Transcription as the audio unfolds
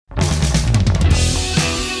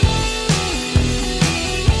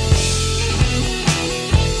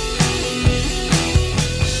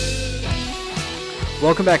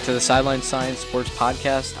Welcome back to the Sideline Science Sports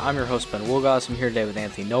Podcast. I'm your host, Ben Woolgoss. I'm here today with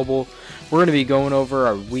Anthony Noble. We're going to be going over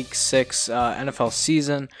our Week 6 NFL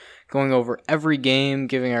season, going over every game,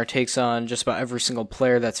 giving our takes on just about every single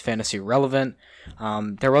player that's fantasy relevant.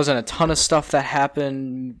 There wasn't a ton of stuff that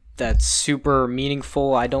happened that's super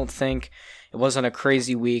meaningful, I don't think. It wasn't a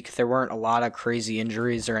crazy week. There weren't a lot of crazy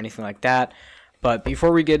injuries or anything like that. But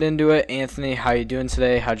before we get into it, Anthony, how you doing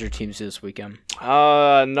today? How'd your teams do this weekend?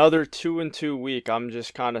 Another 2-2 week. I'm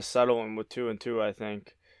just kind of settling with 2-2, I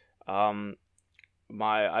think. I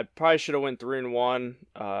probably should have went 3-1.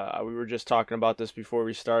 We were just talking about this before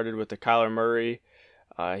we started with the Kyler Murray.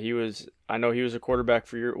 I know he was a quarterback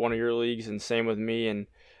for one of your leagues, and same with me. And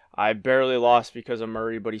I barely lost because of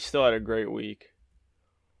Murray, but he still had a great week.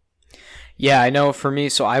 Yeah, I know for me,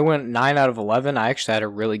 so I went 9 out of 11. I actually had a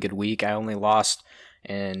really good week. I only lost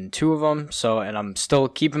in 2 of them, and I'm still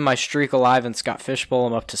keeping my streak alive in Scott Fishbowl.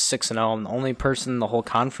 I'm up to 6-0. I'm the only person in the whole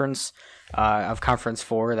conference of Conference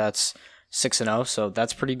 4 that's 6-0, so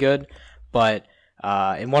that's pretty good. But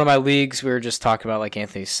in one of my leagues, we were just talking about, like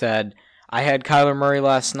Anthony said, I had Kyler Murray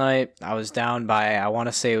last night. I was down by, I want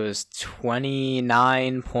to say it was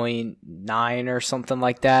 29.9 or something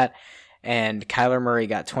like that. And Kyler Murray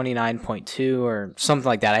got 29.2 or something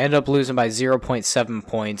like that. I ended up losing by 0.7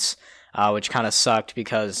 points, which kind of sucked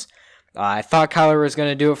because I thought Kyler was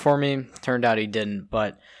going to do it for me. Turned out he didn't.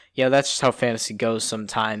 But, yeah, that's just how fantasy goes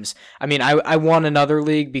sometimes. I mean, I won another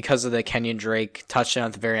league because of the Kenyon Drake touchdown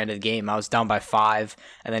at the very end of the game. I was down by 5,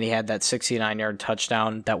 and then he had that 69-yard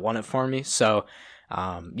touchdown that won it for me. So,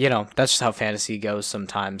 that's just how fantasy goes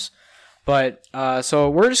sometimes. But,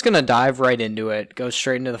 so we're just going to dive right into it, go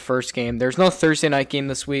straight into the first game. There's no Thursday night game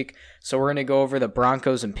this week, so we're going to go over the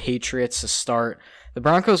Broncos and Patriots to start. The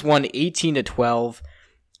Broncos won 18-12,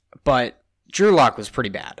 but Drew Lock was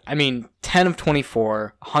pretty bad. I mean, 10 of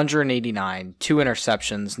 24, 189, 2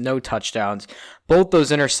 interceptions, no touchdowns. Both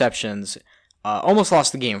those interceptions almost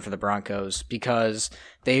lost the game for the Broncos because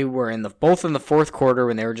they were both in the fourth quarter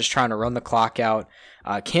when they were just trying to run the clock out.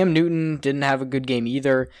 Cam Newton didn't have a good game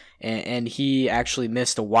either, and he actually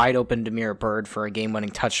missed a wide-open Damiere Byrd for a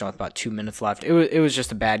game-winning touchdown with about 2 minutes left. It was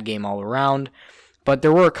just a bad game all around. But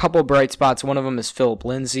there were a couple bright spots. One of them is Phillip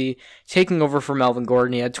Lindsay taking over for Melvin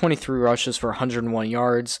Gordon. He had 23 rushes for 101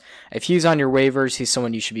 yards. If he's on your waivers, he's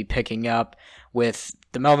someone you should be picking up. With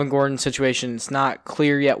the Melvin Gordon situation, it's not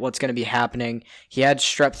clear yet what's going to be happening. He had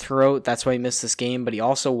strep throat. That's why he missed this game, but he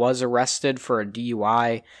also was arrested for a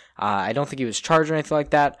DUI. I don't think he was charged or anything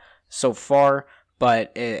like that so far,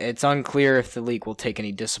 but it's unclear if the league will take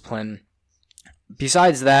any discipline.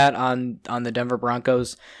 Besides that, on the Denver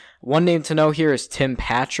Broncos, one name to know here is Tim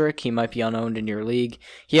Patrick. He might be unowned in your league.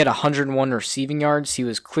 He had 101 receiving yards. He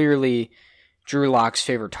was clearly Drew Lock's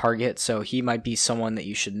favorite target, so he might be someone that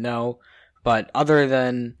you should know. But other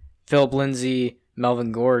than Phillip Lindsay,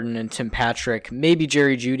 Melvin Gordon, and Tim Patrick, maybe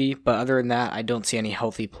Jerry Jeudy, but other than that, I don't see any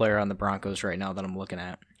healthy player on the Broncos right now that I'm looking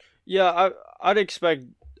at. Yeah, I'd expect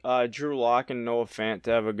Drew Lock and Noah Fant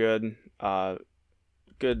to have a good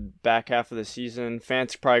back half of the season.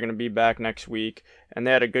 Fant's probably going to be back next week, and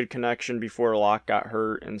they had a good connection before Lock got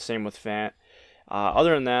hurt, and same with Fant.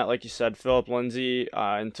 Other than that, like you said, Phillip Lindsay,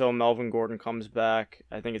 until Melvin Gordon comes back,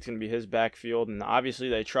 I think it's going to be his backfield. And obviously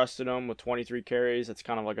they trusted him with 23 carries. That's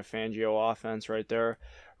kind of like a Fangio offense right there,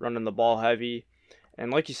 running the ball heavy.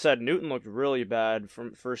 And like you said, Newton looked really bad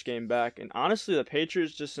from first game back. And honestly, the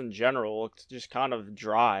Patriots just in general looked just kind of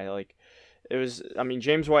dry.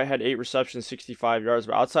 James White had 8 receptions, 65 yards.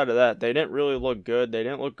 But outside of that, they didn't really look good. They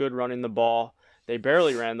didn't look good running the ball. They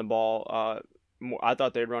barely ran the ball. I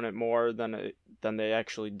thought they'd run it more than they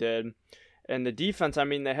actually did. And the defense,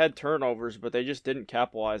 they had turnovers, but they just didn't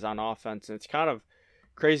capitalize on offense. And it's kind of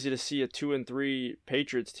crazy to see a 2-3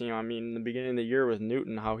 Patriots team. In the beginning of the year with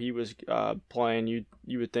Newton, how he was playing, you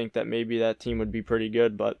would think that maybe that team would be pretty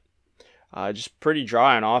good, but just pretty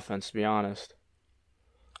dry on offense, to be honest.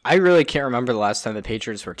 I really can't remember the last time the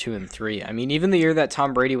Patriots were 2-3. Even the year that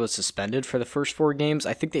Tom Brady was suspended for the first 4 games,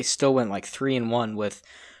 I think they still went like 3-1 with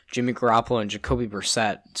Jimmy Garoppolo and Jacoby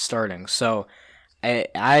Brissett starting. So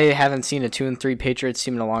I haven't seen a 2-3 Patriots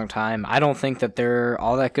team in a long time. I don't think that they're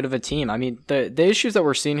all that good of a team. The issues that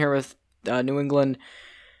we're seeing here with New England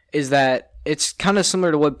is that it's kind of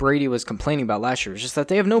similar to what Brady was complaining about last year. It's just that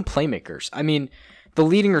they have no playmakers. The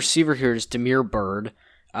leading receiver here is Damiere Byrd.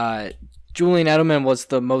 Julian Edelman was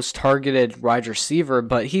the most targeted wide receiver,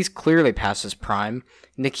 but he's clearly past his prime.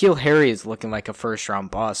 N'Keal Harry is looking like a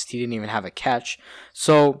first-round bust. He didn't even have a catch.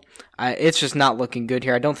 So it's just not looking good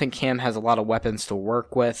here. I don't think Cam has a lot of weapons to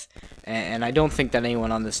work with, and I don't think that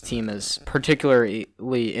anyone on this team is particularly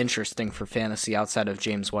interesting for fantasy outside of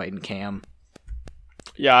James White and Cam.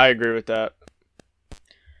 Yeah, I agree with that.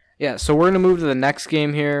 Yeah, so we're going to move to the next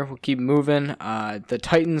game here. We'll keep moving. The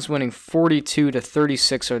Titans winning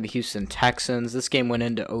 42-36 over the Houston Texans. This game went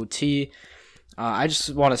into OT. I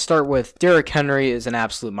just want to start with Derrick Henry is an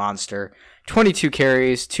absolute monster. 22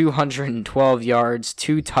 carries, 212 yards,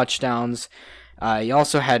 2 touchdowns. He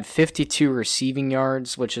also had 52 receiving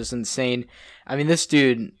yards, which is insane. I mean, this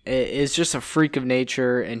dude is just a freak of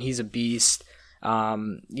nature, and he's a beast. He's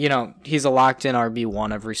a locked-in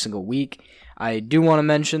RB1 every single week. I do want to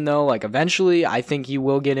mention, though, like, eventually, I think he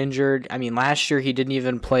will get injured. I mean, last year, he didn't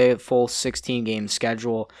even play a full 16-game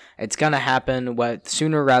schedule. It's going to happen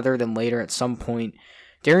sooner rather than later at some point.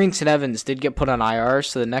 Darrington Evans did get put on IR,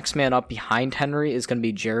 so the next man up behind Henry is going to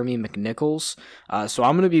be Jeremy McNichols. So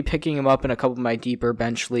I'm going to be picking him up in a couple of my deeper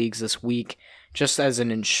bench leagues this week, just as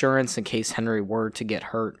an insurance in case Henry were to get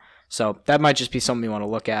hurt. So that might just be something you want to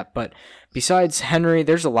look at. But besides Henry,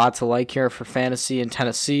 there's a lot to like here for fantasy in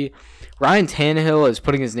Tennessee. Ryan Tannehill is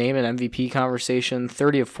putting his name in MVP conversation.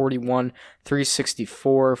 30 of 41,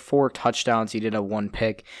 364, 4 touchdowns. He did have 1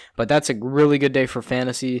 pick. But that's a really good day for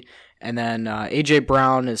fantasy. And then A.J.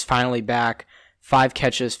 Brown is finally back. 5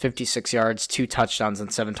 catches, 56 yards, 2 touchdowns,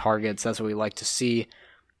 and 7 targets. That's what we like to see.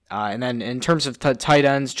 And then in terms of tight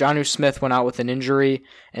ends, Jonnu Smith went out with an injury,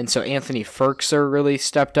 and so Anthony Firkser really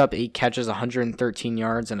stepped up. 8 catches, 113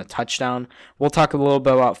 yards, and a touchdown. We'll talk a little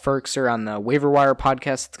bit about Firkser on the Waiver Wire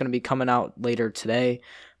podcast that's going to be coming out later today.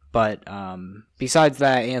 But besides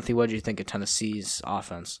that, Anthony, what did you think of Tennessee's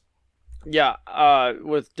offense? Yeah,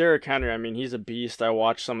 with Derrick Henry, I mean, he's a beast. I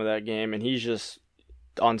watched some of that game, and he's just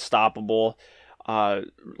unstoppable.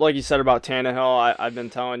 Like you said about Tannehill, I've been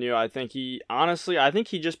telling you, I think he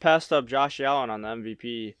just passed up Josh Allen on the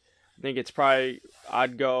MVP. I think it's probably,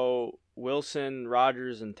 I'd go Wilson,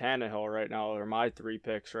 Rodgers, and Tannehill right now, are my 3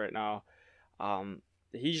 picks right now.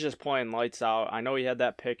 He's just playing lights out. I know he had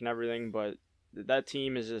that pick and everything, but that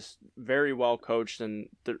team is just very well coached, and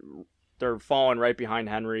they're falling right behind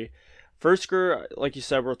Henry. Firkser, like you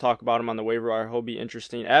said, we'll talk about him on the waiver wire. He'll be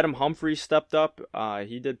interesting. Adam Humphries stepped up.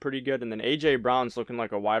 He did pretty good. And then A.J. Brown's looking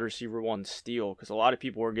like a wide receiver 1 steal, because a lot of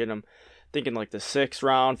people were getting him thinking like the 6th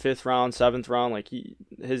round, 5th round, 7th round. Like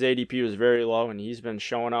his ADP was very low, and he's been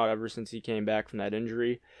showing out ever since he came back from that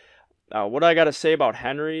injury. What I got to say about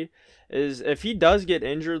Henry is if he does get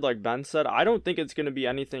injured, like Ben said, I don't think it's going to be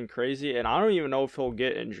anything crazy, and I don't even know if he'll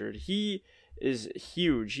get injured. He is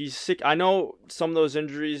huge. He's sick. I know some of those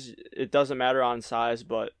injuries, it doesn't matter on size,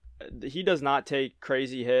 but he does not take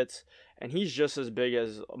crazy hits, and he's just as big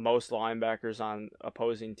as most linebackers on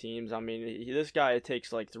opposing teams. I mean, this guy, it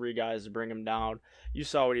takes like 3 guys to bring him down. You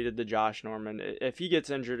saw what he did to Josh Norman. If he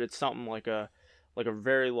gets injured, it's something like a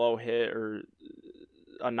very low hit or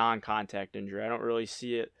a non-contact injury. I don't really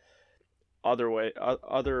see it other way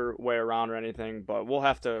around or anything, but we'll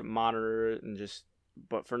have to monitor it and just.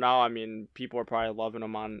 But for now, I mean, people are probably loving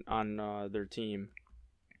him on their team.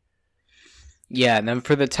 Yeah, and then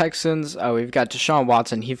for the Texans, we've got Deshaun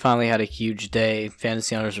Watson. He finally had a huge day.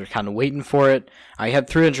 Fantasy owners were kind of waiting for it. He had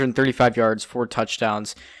 335 yards, 4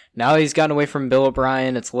 touchdowns. Now he's gotten away from Bill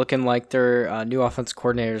O'Brien. It's looking like their new offensive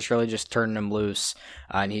coordinator is really just turning him loose,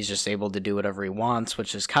 and he's just able to do whatever he wants,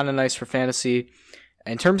 which is kind of nice for fantasy.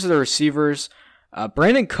 In terms of the receivers,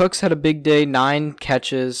 Brandon Cooks had a big day, 9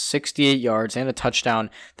 catches, 68 yards, and a touchdown.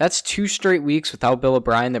 That's 2 straight weeks without Bill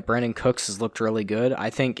O'Brien that Brandon Cooks has looked really good. I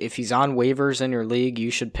think if he's on waivers in your league,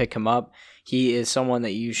 you should pick him up. He is someone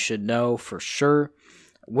that you should know for sure.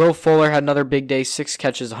 Will Fuller had another big day, 6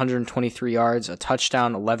 catches, 123 yards, a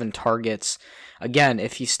touchdown, 11 targets. Again,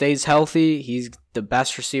 if he stays healthy, he's the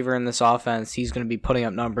best receiver in this offense. He's going to be putting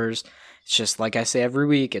up numbers. It's just like I say every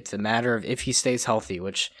week, it's a matter of if he stays healthy,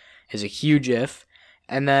 which is a huge if.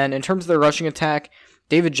 And then in terms of the rushing attack,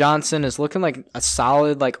 David Johnson is looking like a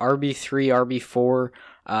solid like RB3,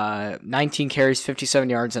 RB4, 19 carries, 57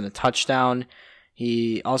 yards, and a touchdown.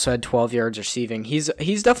 He also had 12 yards receiving. He's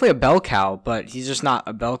definitely a bell cow, but he's just not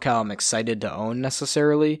a bell cow I'm excited to own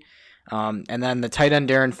necessarily. And then the tight end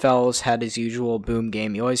Darren Fells had his usual boom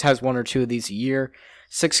game. He always has 1 or 2 of these a year.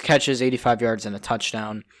 6 catches, 85 yards, and a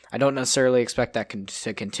touchdown. I don't necessarily expect that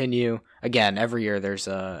to continue. Again, every year there's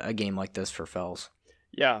a game like this for Fells.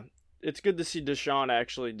 Yeah, it's good to see Deshaun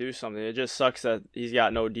actually do something. It just sucks that he's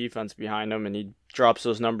got no defense behind him and he drops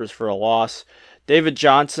those numbers for a loss. David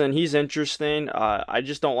Johnson, he's interesting. I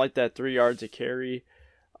just don't like that 3 yards a carry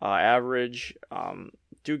average.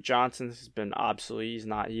 Duke Johnson has been obsolete.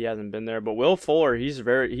 He hasn't been there. But Will Fuller,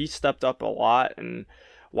 he stepped up a lot. And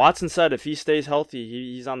Watson said if he stays healthy,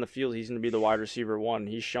 he's on the field, he's going to be the wide receiver 1.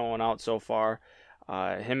 He's showing out so far.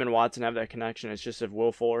 Him and Watson have that connection. It's just if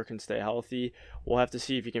Will Fuller can stay healthy, we'll have to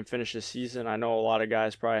see if he can finish the season. I know a lot of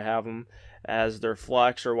guys probably have him as their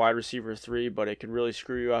flex or wide receiver 3, but it could really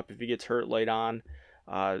screw you up if he gets hurt late on.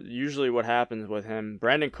 Usually what happens with him,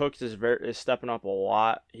 Brandon Cooks is stepping up a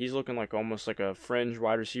lot. He's looking like almost like a fringe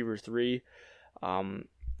wide receiver 3. And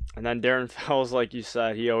then Darren Fells, like you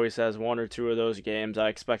said, he always has one or two of those games. I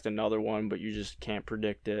expect another one, but you just can't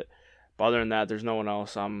predict it. But other than that, there's no one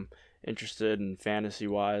else I'm interested in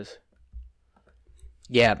fantasy-wise.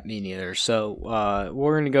 Yeah, me neither. So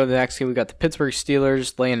we're going to go to the next game. We got the Pittsburgh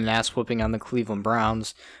Steelers laying an ass whooping on the Cleveland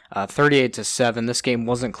Browns, 38-7. This game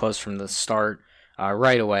wasn't close from the start.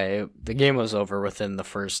 Right away, the game was over within the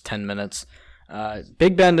first 10 minutes.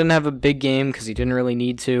 Big Ben didn't have a big game because he didn't really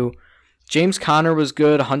need to. James Conner was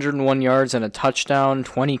good, 101 yards and a touchdown,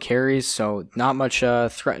 20 carries, so not much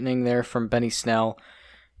threatening there from Benny Snell.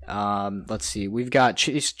 Let's see. We've got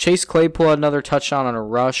Chase Claypool had another touchdown on a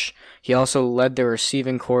rush. He also led their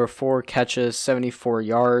receiving core, 4 catches, 74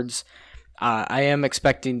 yards. I am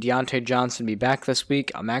expecting Deontay Johnson to be back this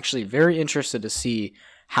week. I'm actually very interested to see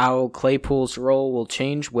how Claypool's role will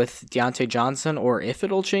change with Deontay Johnson, or if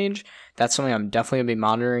it'll change. That's something I'm definitely going to be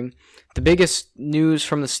monitoring. The biggest news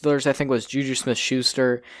from the Steelers, I think, was Juju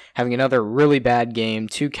Smith-Schuster having another really bad game,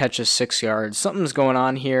 2 catches, 6 yards. Something's going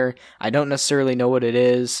on here. I don't necessarily know what it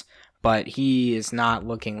is, but he is not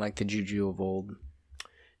looking like the Juju of old.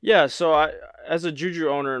 Yeah, so as a Juju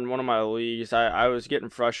owner in one of my leagues, I was getting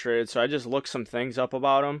frustrated, so I just looked some things up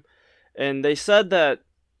about him. And they said that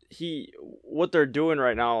what they're doing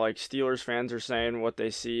right now, like Steelers fans are saying what they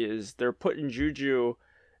see is they're putting Juju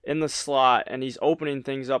in the slot, and he's opening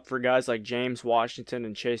things up for guys like James Washington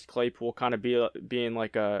and Chase Claypool, kind of being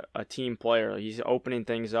like a team player. He's opening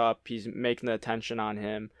things up. He's making the attention on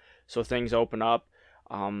him, so things open up.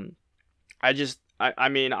 I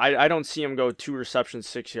don't see him go 2 receptions,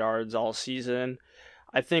 6 yards all season.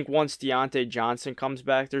 I think once Deontay Johnson comes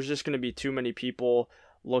back, there's just going to be too many people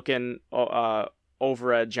looking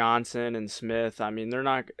over at Johnson and Smith. I mean,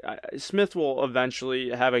 Smith will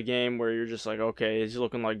eventually have a game where you're just like, okay, he's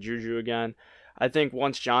looking like Juju again. I think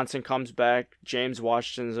once Johnson comes back, James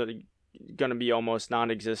Washington's going to be almost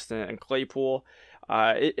non-existent, and Claypool,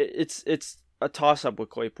 it's a toss-up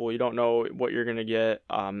with Claypool. You don't know what you're going to get.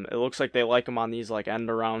 It looks like they like him on these like end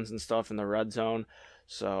arounds and stuff in the red zone,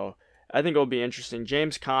 so I think it'll be interesting.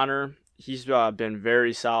 James Conner, he's been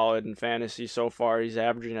very solid in fantasy so far. He's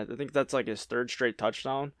averaging, I think that's like his 3rd straight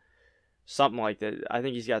touchdown, something like that. I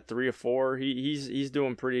think he's got 3 or 4. He's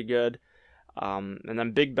doing pretty good. And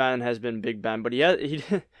then Big Ben has been Big Ben, but he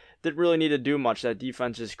didn't really need to do much. That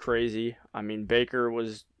defense is crazy. I mean, Baker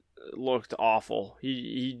looked awful.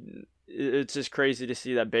 It's just crazy to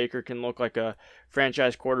see that Baker can look like a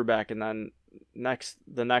franchise quarterback and then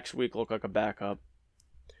the next week look like a backup.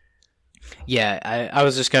 Yeah, I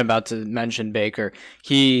was just about to mention Baker.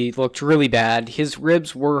 He looked really bad. His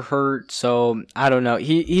ribs were hurt, so I don't know.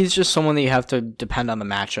 He's just someone that you have to depend on the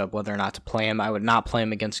matchup, whether or not to play him. I would not play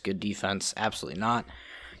him against good defense. Absolutely not.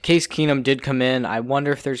 Case Keenum did come in. I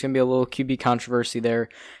wonder if there's going to be a little QB controversy there.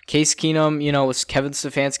 Case Keenum, was Kevin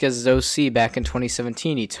Stefanski as his OC back in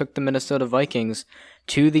 2017. He took the Minnesota Vikings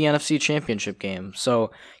to the NFC Championship game. So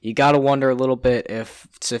you got to wonder a little bit if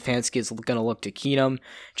Stefanski is going to look to Keenum,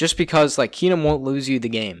 just because like Keenum won't lose you the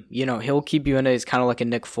game. He'll keep you in it. He's kind of like a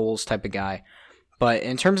Nick Foles type of guy. But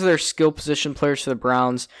in terms of their skill position players for the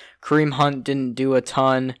Browns, Kareem Hunt didn't do a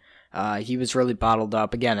ton. He was really bottled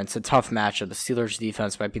up. Again, it's a tough matchup. The Steelers'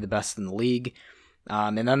 defense might be the best in the league.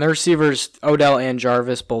 And then the receivers, Odell and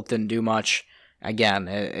Jarvis, both didn't do much. Again,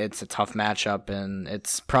 it's a tough matchup, and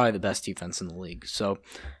it's probably the best defense in the league. So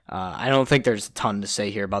I don't think there's a ton to say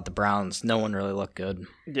here about the Browns. No one really looked good.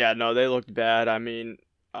 Yeah, no, they looked bad. I mean,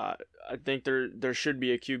 I think there should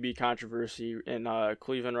be a QB controversy in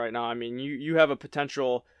Cleveland right now. I mean, you have a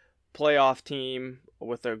potential playoff team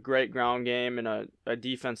with a great ground game and a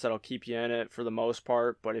defense that'll keep you in it for the most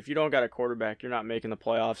part. But if you don't got a quarterback, you're not making the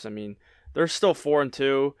playoffs. I mean, they're still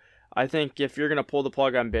 4-2. I think if you're going to pull the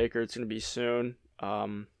plug on Baker, it's going to be soon.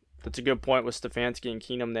 That's a good point with Stefanski and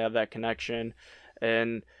Keenum. They have that connection.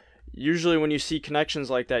 And usually when you see connections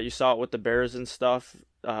like that, you saw it with the Bears and stuff,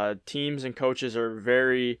 teams and coaches are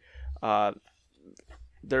very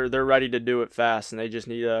they're ready to do it fast, and they just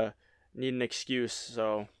need an excuse.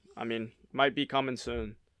 So, I mean, might be coming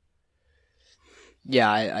soon. Yeah,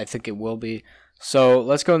 I think it will be. So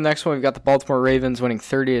let's go to the next one. We've got the Baltimore Ravens winning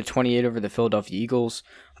 30-28 over the Philadelphia Eagles.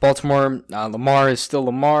 Baltimore, Lamar is still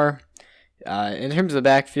Lamar. In terms of the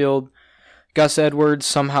backfield, Gus Edwards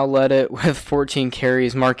somehow led it with 14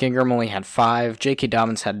 carries. Mark Ingram only had 5. J.K.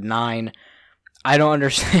 Dobbins had 9. I don't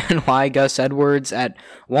understand why Gus Edwards at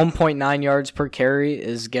 1.9 yards per carry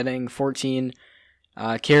is getting 14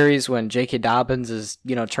 carries when J.K. Dobbins is,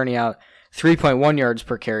 turning out 3.1 yards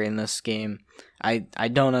per carry in this game. I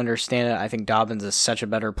don't understand it. I think Dobbins is such a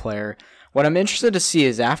better player. What I'm interested to see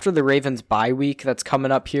is after the Ravens bye week that's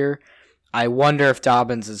coming up here, I wonder if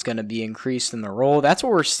Dobbins is going to be increased in the role. That's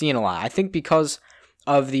what we're seeing a lot. I think because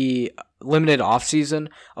of the limited offseason,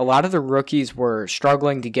 a lot of the rookies were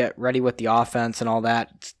struggling to get ready with the offense and all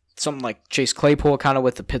that. Something like Chase Claypool kind of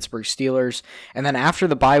with the Pittsburgh Steelers. And then after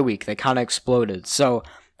the bye week, they kind of exploded. So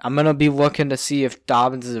I'm going to be looking to see if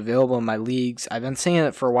Dobbins is available in my leagues. I've been saying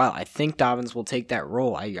it for a while. I think Dobbins will take that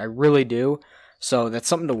role. I really do. So that's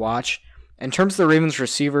something to watch. In terms of the Ravens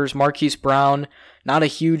receivers, Marquise Brown, not a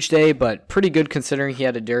huge day, but pretty good considering he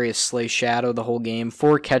had a Darius Slay shadow the whole game.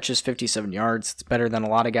 4 catches, 57 yards. It's better than a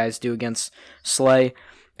lot of guys do against Slay.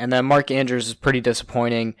 And then Mark Andrews is pretty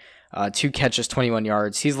disappointing. 2 catches, 21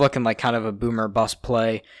 yards. He's looking like kind of a boomer bust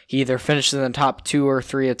play. He either finishes in the top 2 or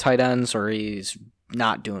 3 of tight ends, or he's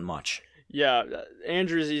not doing much. Yeah,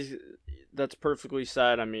 Andrews, that's perfectly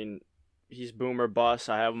said. I mean, he's boomer bust.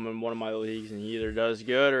 I have him in one of my leagues, and he either does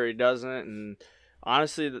good or he doesn't. And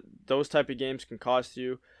honestly, those type of games can cost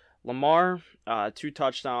you. Lamar, 2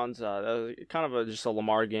 touchdowns. That was kind of just a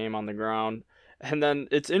Lamar game on the ground. And then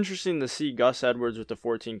it's interesting to see Gus Edwards with the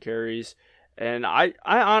 14 carries. And I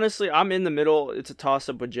honestly, I'm in the middle. It's a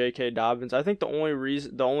toss-up with J.K. Dobbins. I think the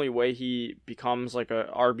only way he becomes like a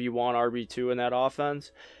RB1, RB2 in that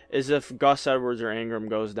offense is if Gus Edwards or Ingram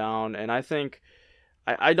goes down. And I think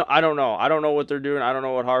I don't know. I don't know what they're doing. I don't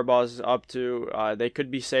know what Harbaugh's up to. They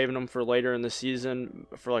could be saving him for later in the season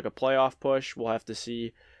for like a playoff push. We'll have to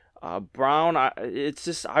see. Brown,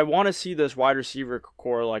 I want to see this wide receiver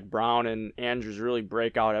core like Brown and Andrews really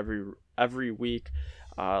break out every week.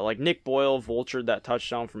 Like Nick Boyle vultured that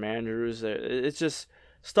touchdown from Andrews. It's just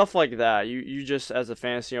stuff like that. You just, as a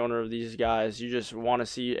fantasy owner of these guys, you just want to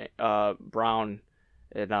see Brown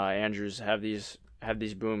and Andrews have these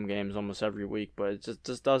boom games almost every week, but it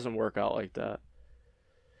just doesn't work out like that.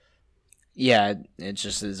 Yeah, it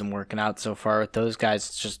just isn't working out so far with those guys.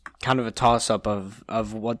 It's just kind of a toss-up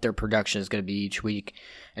of what their production is going to be each week.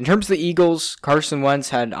 In terms of the Eagles, Carson Wentz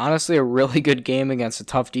had honestly a really good game against a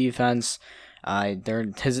tough defense.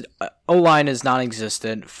 His O-line is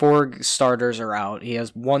non-existent. 4 starters are out. He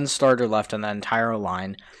has 1 starter left on the entire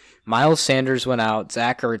O-line. Miles Sanders went out.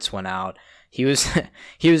 Zach Ertz went out. He was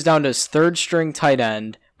down to his 3rd string tight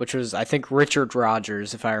end, which was, I think, Richard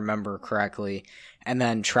Rodgers, if I remember correctly. And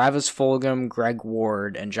then Travis Fulgham, Greg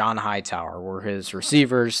Ward, and John Hightower were his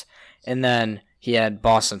receivers. And then he had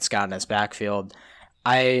Boston Scott in his backfield.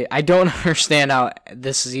 I don't understand how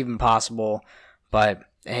this is even possible, but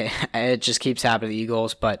it just keeps happening to the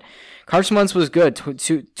Eagles. But Carson Wentz was good.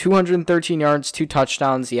 213 yards, 2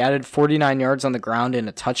 touchdowns. He added 49 yards on the ground and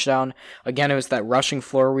a touchdown. Again, it was that rushing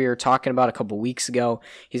floor we were talking about a couple weeks ago.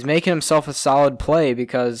 He's making himself a solid play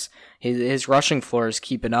because his rushing floor is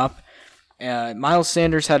keeping up. Miles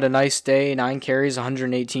Sanders had a nice day, 9 carries,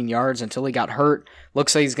 118 yards until he got hurt.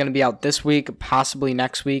 Looks like he's going to be out this week, possibly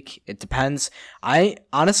next week. It depends. I'm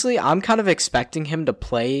kind of expecting him to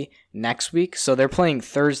play next week. So they're playing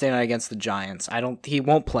Thursday night against the Giants. He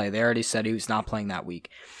won't play. They already said he was not playing that week.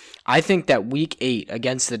 I think that week 8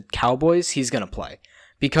 against the Cowboys, he's going to play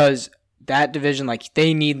because that division, like,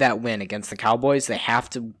 they need that win against the Cowboys. They have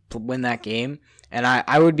to win that game. And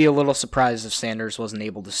I would be a little surprised if Sanders wasn't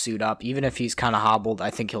able to suit up. Even if he's kind of hobbled, I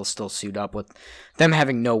think he'll still suit up with them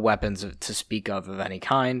having no weapons to speak of any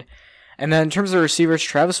kind. And then in terms of receivers,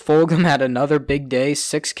 Travis Fulgham had another big day,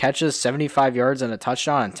 6 catches, 75 yards, and a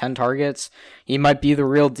touchdown on 10 targets. He might be the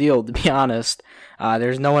real deal, to be honest.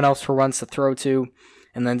 There's no one else for Wentz to throw to.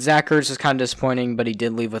 And then Zach Ertz is kind of disappointing, but he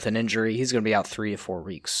did leave with an injury. He's going to be out 3 to 4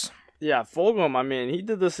 weeks. Yeah, Fulgham, I mean, he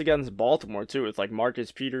did this against Baltimore, too, with like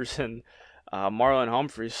Marcus Peters and Marlon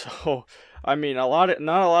Humphrey. So, I mean, not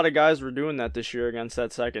a lot of guys were doing that this year against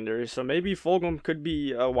that secondary. So maybe Fulgham could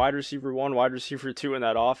be a wide receiver 1, wide receiver 2 in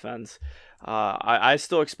that offense. I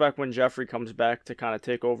still expect when Jeffrey comes back to kind of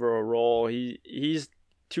take over a role. He's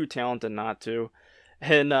too talented not to.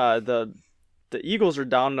 And the Eagles are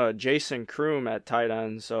down to Jason Kroom at tight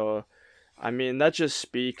end. So, I mean, that just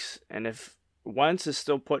speaks. And if Wentz is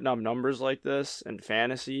still putting up numbers like this in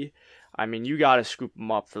fantasy, I mean, you got to scoop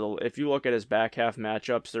him up if you look at his back half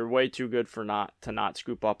matchups, they're way too good for not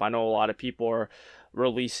scoop up. I know a lot of people are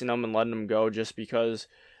releasing him and letting him go just because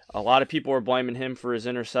a lot of people are blaming him for his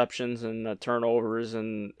interceptions and the turnovers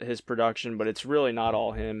and his production, but it's really not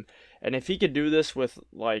all him. And if he could do this with,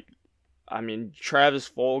 like, I mean, Travis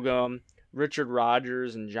Fulgham, Richard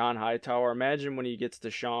Rodgers, and John Hightower, imagine when he gets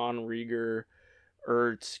to Sean Rieger,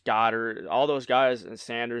 Ertz, Goddard, all those guys and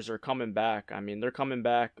Sanders are coming back. I mean, they're coming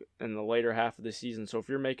back in the later half of the season. So if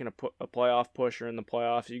you're making a playoff push or in the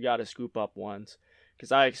playoffs, you got to scoop up ones.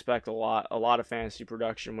 Because I expect a lot of fantasy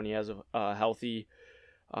production when he has a healthy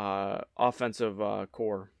offensive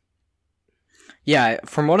core. Yeah,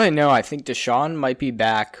 from what I know, I think Deshaun might be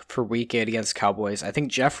back for Week 8 against Cowboys. I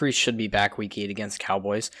think Jeffrey should be back Week 8 against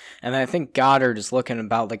Cowboys. And I think Goddard is looking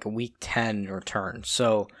about like a Week 10 return.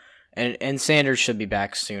 So, and Sanders should be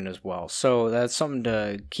back soon as well. So that's something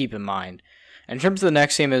to keep in mind. In terms of the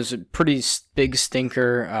next game, it was a pretty big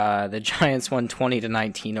stinker. The Giants won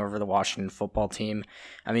 20-19 over the Washington football team.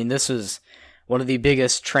 I mean, this is one of the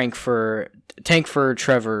biggest tank for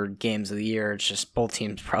Trevor games of the year. It's just both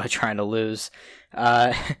teams probably trying to lose.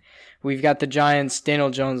 We've got the Giants.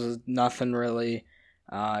 Daniel Jones was nothing really.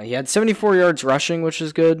 He had 74 yards rushing, which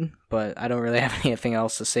is good, but I don't really have anything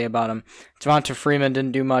else to say about him. Devonta Freeman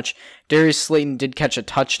didn't do much. Darius Slayton did catch a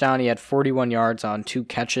touchdown. He had 41 yards on 2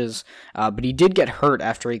 catches, but he did get hurt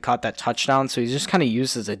after he caught that touchdown, so he's just kind of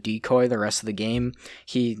used as a decoy the rest of the game.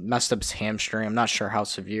 He messed up his hamstring. I'm not sure how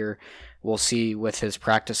severe. We'll see with his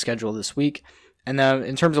practice schedule this week. And then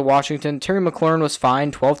in terms of Washington, Terry McLaurin was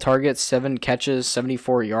fine. 12 targets, 7 catches,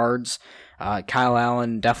 74 yards. Kyle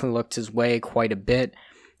Allen definitely looked his way quite a bit.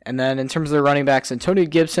 And then in terms of the running backs, Antonio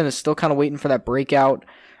Gibson is still kind of waiting for that breakout.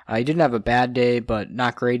 He didn't have a bad day, but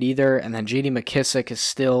not great either. And then J.D. McKissick is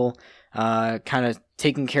still kind of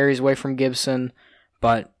taking carries away from Gibson.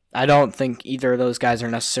 But I don't think either of those guys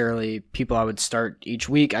are necessarily people I would start each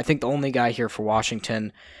week. I think the only guy here for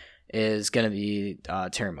Washington is going to be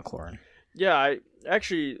Terry McLaurin. Yeah, I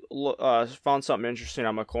actually found something interesting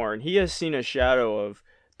on McLaurin. He has seen a shadow of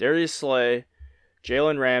Darius Slay,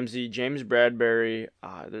 Jalen Ramsey, James Bradbury,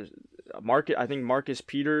 there's I think Marcus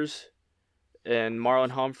Peters, and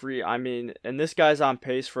Marlon Humphrey. I mean, and this guy's on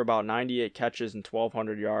pace for about 98 catches and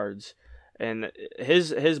 1,200 yards. And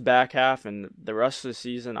his back half and the rest of the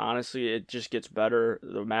season, honestly, it just gets better.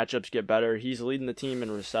 The matchups get better. He's leading the team in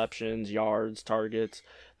receptions, yards, targets.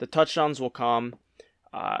 The touchdowns will come.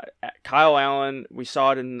 Kyle Allen, we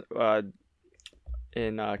saw it in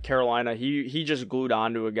Carolina. He just glued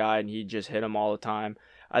onto a guy and he just hit him all the time.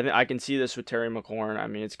 I can see this with Terry McLaurin. I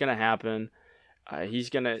mean, it's gonna happen. He's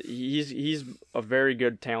a very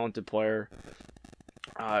good, talented player.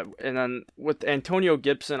 And then with Antonio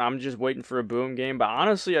Gibson, I'm just waiting for a boom game. But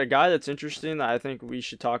honestly, a guy that's interesting that I think we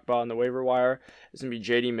should talk about on the waiver wire is going to be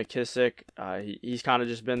J.D. McKissick. He's kind of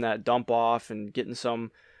just been that dump off and getting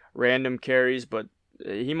some random carries, but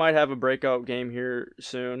he might have a breakout game here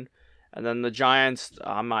soon. And then the Giants,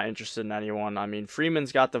 I'm not interested in anyone. I mean,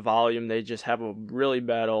 Freeman's got the volume. They just have a really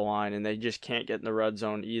bad O-line, and they just can't get in the red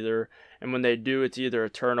zone either. And when they do, it's either a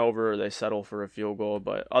turnover or they settle for a field goal.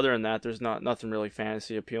 But other than that, there's nothing really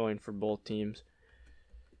fantasy appealing for both teams.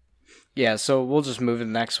 Yeah, so we'll just move to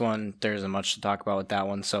the next one. There isn't much to talk about with that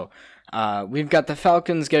one. So we've got the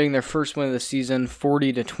Falcons getting their first win of the season,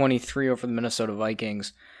 40-23 over the Minnesota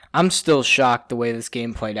Vikings. I'm still shocked the way this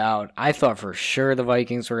game played out. I thought for sure the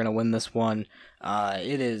Vikings were going to win this one.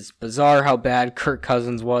 It is bizarre how bad Kirk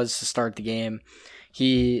Cousins was to start the game.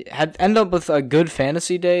 He had ended up with a good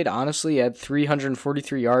fantasy day. Honestly, he had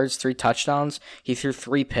 343 yards, 3 touchdowns. He threw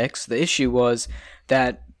 3 picks. The issue was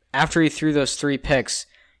that after he threw those 3 picks,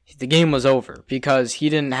 the game was over because he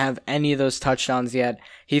didn't have any of those touchdowns yet.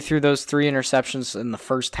 He threw those 3 interceptions in the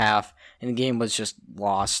first half, and the game was just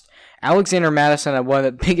lost. Alexander Mattison had one of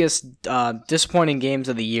the biggest disappointing games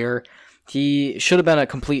of the year. He should have been a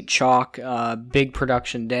complete chalk, big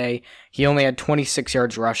production day. He only had 26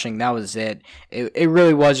 yards rushing. That was it. It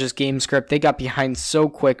really was just game script. They got behind so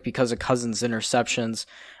quick because of Cousins' interceptions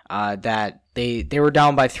that they were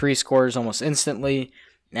down by 3 scores almost instantly,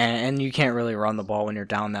 and you can't really run the ball when you're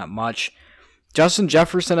down that much. Justin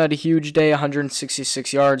Jefferson had a huge day,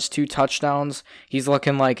 166 yards, 2 touchdowns. He's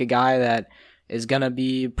looking like a guy that is going to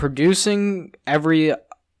be producing every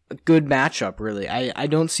good matchup, really. I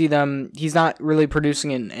don't see them. He's not really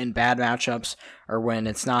producing in bad matchups or when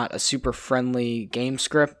it's not a super friendly game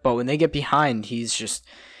script, but when they get behind,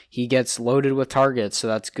 he gets loaded with targets, so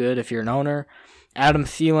that's good if you're an owner. Adam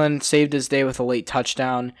Thielen saved his day with a late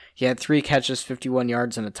touchdown. He had 3 catches, 51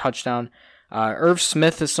 yards, and a touchdown. Irv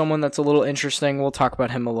Smith is someone that's a little interesting. We'll talk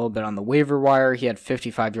about him a little bit on the waiver wire. He had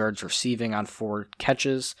 55 yards receiving on 4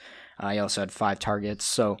 catches. He also had 5 targets.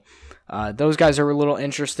 So those guys are a little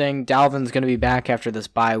interesting. Dalvin's going to be back after this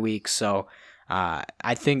bye week. So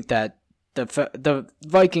I think that the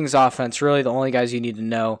Vikings offense, really the only guys you need to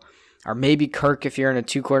know are maybe Kirk if you're in a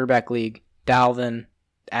 2-quarterback league, Dalvin,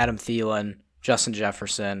 Adam Thielen, Justin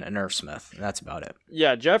Jefferson, and Irv Smith. And that's about it.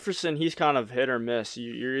 Yeah, Jefferson, he's kind of hit or miss.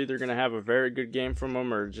 You're either going to have a very good game from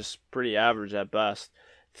him or just pretty average at best.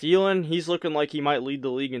 Thielen, he's looking like he might lead the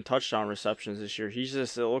league in touchdown receptions this year.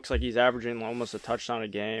 It looks like he's averaging almost a touchdown a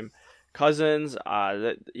game. Cousins,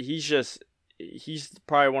 he's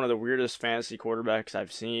probably one of the weirdest fantasy quarterbacks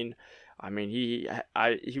I've seen. I mean, he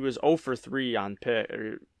was 0 for 3 on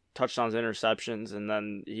touchdowns, interceptions, and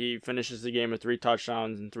then he finishes the game with 3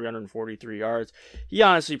 touchdowns and 343 yards. He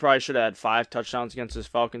honestly probably should have had 5 touchdowns against his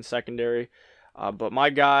Falcons secondary. But my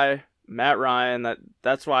guy, Matt Ryan,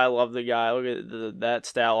 that's why I love the guy. Look at that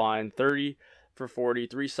stat line, 30 for 40,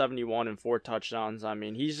 371, and 4 touchdowns. I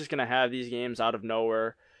mean, he's just going to have these games out of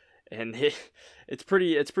nowhere. And it's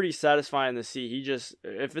pretty satisfying to see.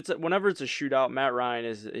 Whenever it's a shootout, Matt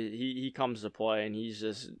Ryan he comes to play, and he's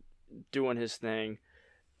just doing his thing.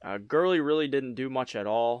 Gurley really didn't do much at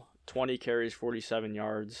all. 20 carries, 47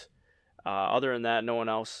 yards. Other than that, no one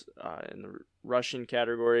else in the rushing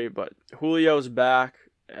category. But Julio's back.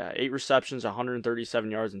 8 receptions, 137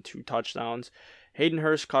 yards, and 2 touchdowns. Hayden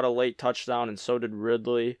Hurst caught a late touchdown, and so did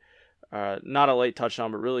Ridley. Not a late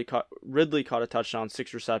touchdown, but Ridley caught a touchdown,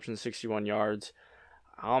 6 receptions, 61 yards.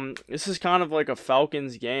 This is kind of like a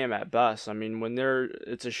Falcons game at best. I mean, when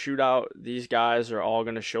it's a shootout, these guys are all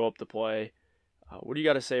going to show up to play. What do you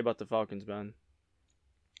got to say about the Falcons, Ben?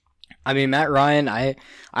 I mean, Matt Ryan, I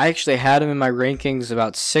actually had him in my rankings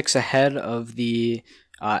about 6 ahead of the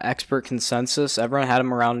expert consensus. Everyone had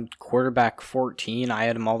him around quarterback 14. I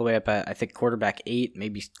had him all the way up at, I think, quarterback 8,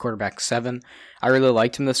 maybe quarterback 7. I really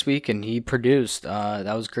liked him this week, and he produced.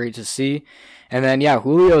 That was great to see. And then, yeah,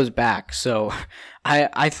 Julio's back. So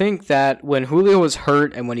I think that when Julio was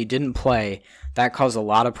hurt and when he didn't play, that caused a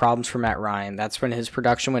lot of problems for Matt Ryan. That's when his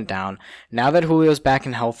production went down. Now that Julio's back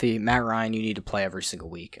and healthy, Matt Ryan, you need to play every single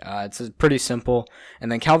week. It's pretty simple. And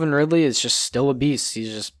then Calvin Ridley is just still a beast.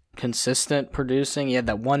 He's just consistent producing. He had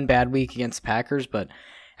that one bad week against the Packers, but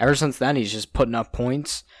ever since then, he's just putting up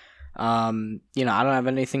points. I don't have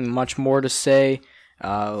anything much more to say.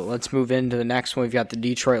 Let's move into the next one. We've got the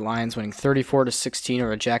Detroit Lions winning 34-16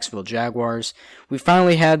 over the Jacksonville Jaguars. We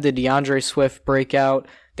finally had the DeAndre Swift breakout.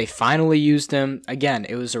 They finally used him. Again,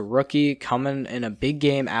 it was a rookie coming in a big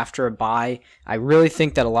game after a bye. I really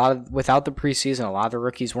think that without the preseason, a lot of the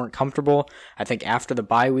rookies weren't comfortable. I think after the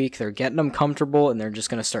bye week, they're getting them comfortable, and they're just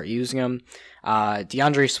going to start using them.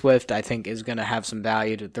 DeAndre Swift, I think, is going to have some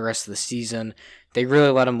value to the rest of the season. They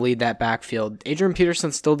really let him lead that backfield. Adrian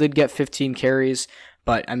Peterson still did get 15 carries,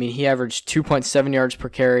 but, I mean, he averaged 2.7 yards per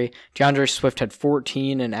carry. DeAndre Swift had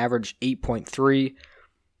 14 and averaged 8.3.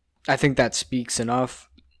 I think that speaks enough.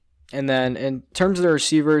 And then in terms of the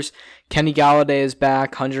receivers, Kenny Golladay is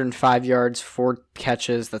back, 105 yards, 4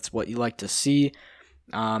 catches. That's what you like to see.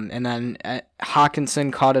 And then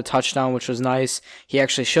Hawkinson caught a touchdown, which was nice. He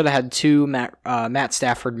actually should have had 2. Matt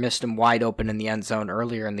Stafford missed him wide open in the end zone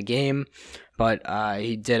earlier in the game, but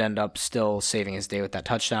he did end up still saving his day with that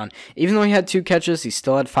touchdown. Even though he had 2 catches, he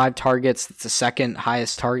still had 5 targets. That's the second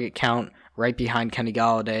highest target count, right behind Kenny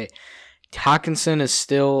Golladay. Hawkinson is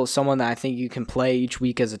still someone that I think you can play each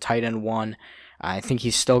week as a tight end 1. I think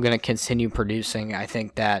he's still going to continue producing. I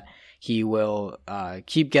think that he will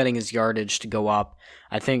keep getting his yardage to go up.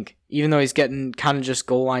 I think even though he's getting kind of just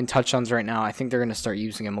goal line touchdowns right now, I think they're going to start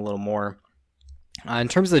using him a little more. In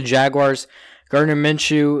terms of the Jaguars, Gardner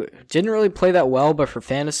Minshew didn't really play that well, but for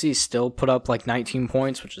fantasy, still put up like 19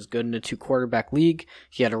 points, which is good in a 2-quarterback league.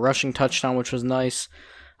 He had a rushing touchdown, which was nice.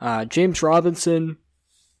 James Robinson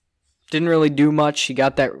didn't really do much. He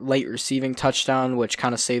got that late receiving touchdown, which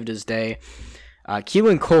kind of saved his day.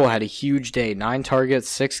 Keelan Cole had a huge day. 9 targets,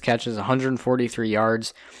 6 catches, 143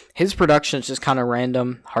 yards. His production is just kind of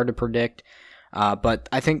random, hard to predict. But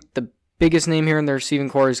I think the biggest name here in the receiving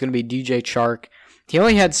core is going to be DJ Chark. He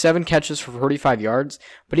only had 7 catches for 45 yards,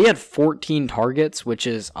 but he had 14 targets, which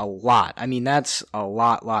is a lot. I mean, that's a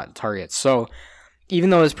lot of targets. So even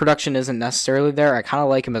though his production isn't necessarily there, I kind of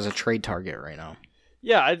like him as a trade target right now.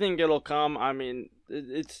 Yeah, I think it'll come. I mean,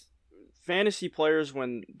 it's fantasy players,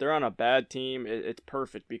 when they're on a bad team, it's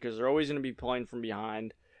perfect because they're always going to be playing from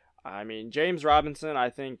behind. I mean, James Robinson, I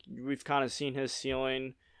think we've kind of seen his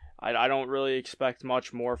ceiling. I don't really expect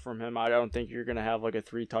much more from him. I don't think you're going to have like a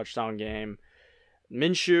 3-touchdown game.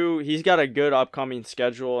 Minshew, he's got a good upcoming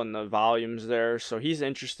schedule and the volume's there, so he's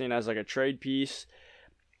interesting as like a trade piece.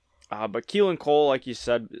 But Keelan Cole, like you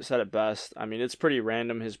said it best. I mean, it's pretty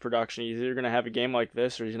random, his production. He's either going to have a game like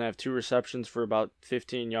this or he's going to have 2 receptions for about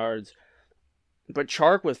 15 yards. But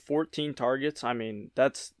Chark with 14 targets, I mean,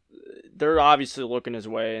 they're obviously looking his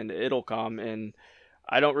way, and it'll come. And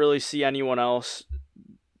I don't really see anyone else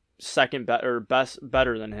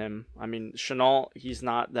better than him. I mean, Chenault, he's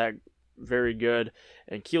not that very good,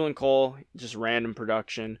 and Keelan Cole, just random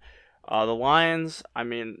production. The Lions, I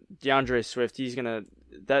mean, DeAndre Swift, he's gonna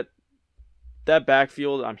that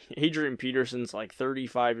backfield. I mean, Adrian Peterson's like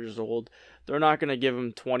 35 years old. They're not gonna give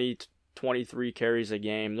him 20, 23 carries a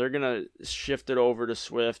game. They're gonna shift it over to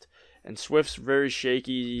Swift, and Swift's very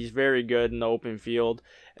shaky. He's very good in the open field,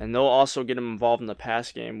 and they'll also get him involved in the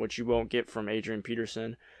pass game, which you won't get from Adrian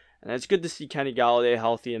Peterson. And it's good to see Kenny Galladay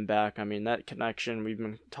healthy and back. I mean, that connection, we've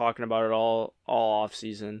been talking about it all off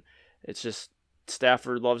season. It's just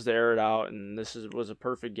Stafford loves to air it out, and was a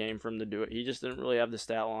perfect game for him to do it. He just didn't really have the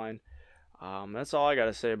stat line. That's all I got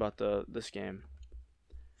to say about this game.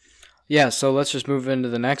 Yeah, so let's just move into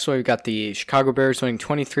the next one. We've got the Chicago Bears winning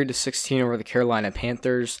 23-16 over the Carolina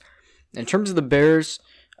Panthers. In terms of the Bears,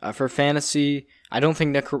 for fantasy, I don't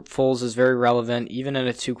think Nick Foles is very relevant. Even in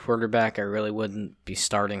a 2-quarterback, I really wouldn't be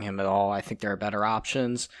starting him at all. I think there are better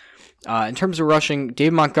options. In terms of rushing,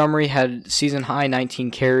 Dave Montgomery had season-high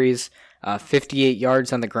 19 carries, 58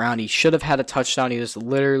 yards on the ground. He should have had a touchdown. He was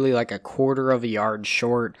literally like a quarter of a yard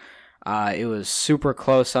short. It was super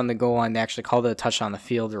close on the goal line. They actually called it a touchdown on the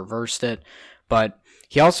field, reversed it. But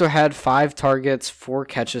he also had 5 targets, 4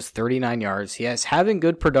 catches, 39 yards. He is having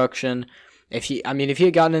good production. If he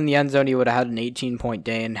had gotten in the end zone, he would have had an 18-point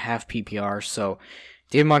day and half PPR. So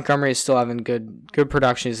David Montgomery is still having good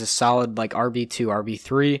production. He's a solid like RB2,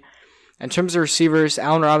 RB3. In terms of receivers,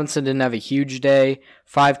 Allen Robinson didn't have a huge day.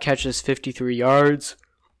 5 catches, 53 yards.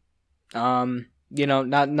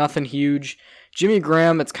 Nothing huge. Jimmy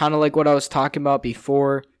Graham, it's kind of like what I was talking about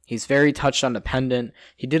before. He's very touchdown dependent.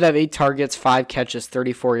 He did have 8 targets, 5 catches,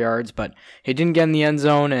 34 yards, but he didn't get in the end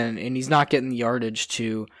zone, and he's not getting the yardage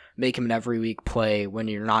to make him an every week play when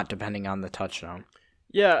you're not depending on the touchdown.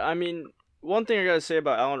 Yeah, I mean, one thing I got to say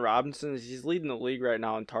about Allen Robinson is he's leading the league right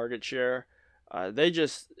now in target share.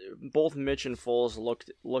 Both Mitch and Foles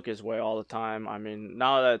look his way all the time. I mean,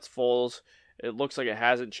 now that it's Foles, it looks like it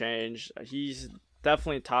hasn't changed. He's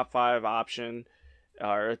definitely a top 5 option,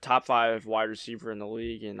 or a top 5 wide receiver in the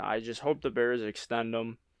league, and I just hope the Bears extend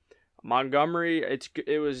him. Montgomery,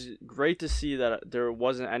 it was great to see that there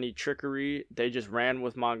wasn't any trickery. They just ran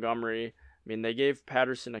with Montgomery. I mean, they gave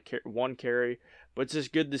Patterson one carry, but it's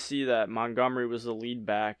just good to see that Montgomery was the lead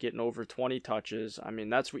back, getting over 20 touches. I mean,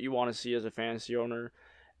 that's what you want to see as a fantasy owner.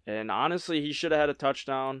 And honestly, he should have had a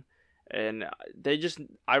touchdown. And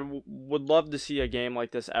I would love to see a game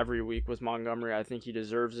like this every week with Montgomery. I think he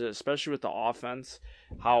deserves it, especially with the offense,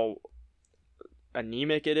 how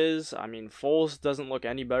anemic it is. I mean, Foles doesn't look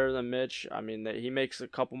any better than Mitch. I mean, he makes a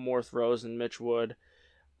couple more throws than Mitch would,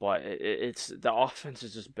 but it's the offense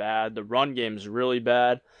is just bad. The run game is really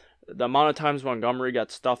bad. The amount of times Montgomery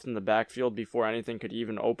got stuffed in the backfield before anything could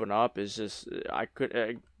even open up is just I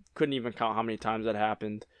couldn't even count how many times that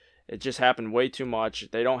happened. It just happened way too much.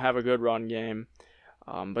 They don't have a good run game.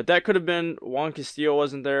 But that could have been Juan Castillo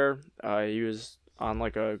wasn't there. He was on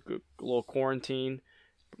like a little quarantine.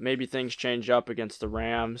 Maybe things change up against the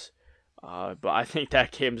Rams. But I think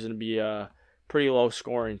that game's going to be pretty low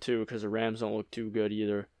scoring too, because the Rams don't look too good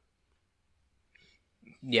either.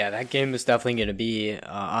 Yeah, that game is definitely going to be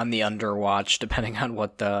on the underwatch, depending on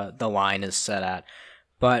what the line is set at.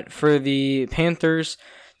 But for the Panthers,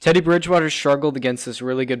 Teddy Bridgewater struggled against this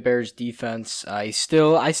really good Bears defense. I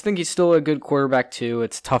think he's still a good quarterback too.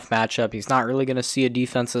 It's a tough matchup. He's not really going to see a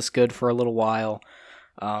defense this good for a little while.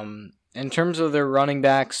 In terms of their running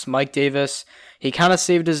backs, Mike Davis, he kind of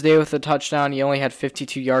saved his day with a touchdown. He only had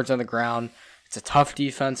 52 yards on the ground. It's a tough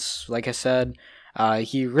defense, like I said.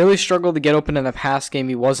 He really struggled to get open in the pass game.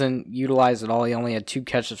 He wasn't utilized at all. He only had 2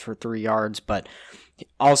 catches for 3 yards, but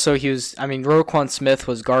also, Roquan Smith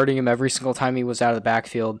was guarding him every single time he was out of the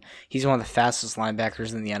backfield. He's one of the fastest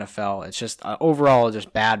linebackers in the NFL. It's just overall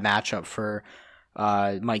just bad matchup for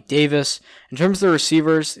Mike Davis. In terms of the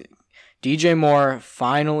receivers, DJ Moore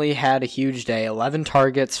finally had a huge day. 11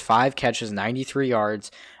 targets, 5 catches, 93 yards.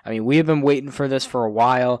 I mean, we have been waiting for this for a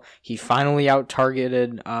while. He finally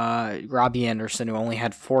out-targeted Robbie Anderson, who only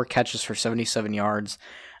had 4 catches for 77 yards.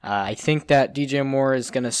 I think that DJ Moore is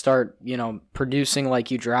going to start, producing like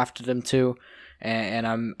you drafted him to,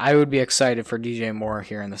 and I would be excited for DJ Moore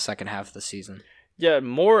here in the second half of the season. Yeah,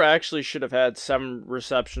 Moore actually should have had 7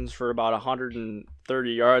 receptions for about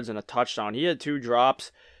 130 yards and a touchdown. He had 2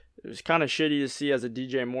 drops. It was kind of shitty to see as a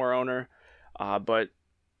DJ Moore owner, but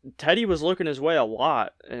Teddy was looking his way a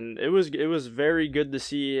lot, and it was very good to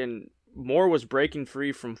see. And Moore was breaking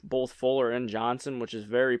free from both Fuller and Johnson, which is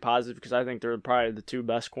very positive because I think they're probably the 2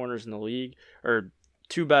 best corners in the league, or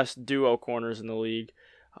 2 best duo corners in the league.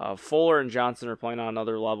 Fuller and Johnson are playing on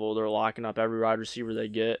another level. They're locking up every wide receiver they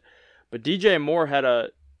get. But DJ Moore had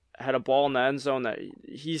a ball in the end zone that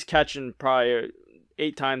he's catching probably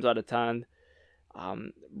 8 times out of 10.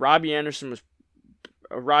 Robbie Anderson was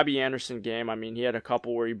a Robbie Anderson game. I mean, he had a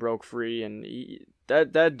couple where he broke free, and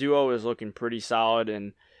that duo is looking pretty solid,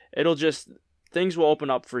 and things will open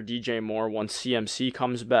up for DJ Moore once CMC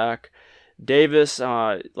comes back. Davis,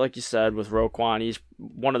 like you said, with Roquan, he's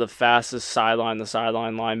one of the fastest sideline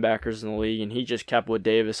linebackers in the league, and he just kept with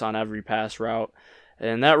Davis on every pass route.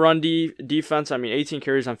 And that run defense, I mean, 18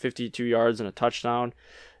 carries on 52 yards and a touchdown.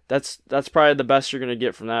 That's probably the best you're going to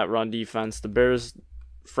get from that run defense. The Bears'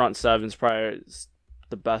 front seven is probably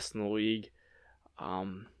the best in the league.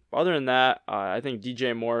 Other than that, I think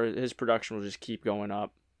DJ Moore, his production will just keep going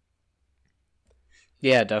up.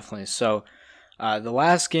 Yeah, definitely. So the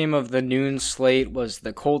last game of the noon slate was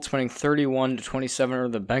the Colts winning 31-27 over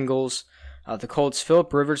the Bengals. The Colts,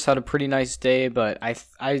 Phillip Rivers had a pretty nice day, but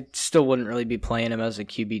I still wouldn't really be playing him as a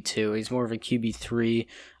QB2. He's more of a QB3,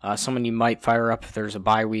 someone you might fire up if there's a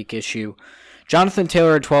bye week issue. Jonathan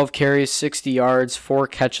Taylor had 12 carries, 60 yards, 4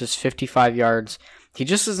 catches, 55 yards. He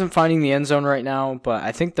just isn't finding the end zone right now, but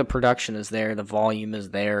I think the production is there, the volume is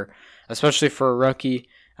there, especially for a rookie.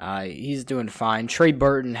 He's doing fine. Trey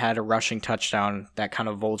Burton had a rushing touchdown that kind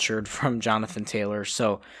of vultured from Jonathan Taylor,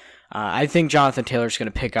 so I think Jonathan Taylor's going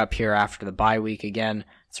to pick up here after the bye week again.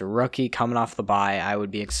 It's a rookie coming off the bye. I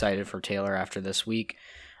would be excited for Taylor after this week.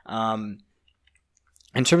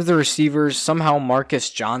 In terms of the receivers, somehow Marcus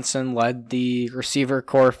Johnson led the receiver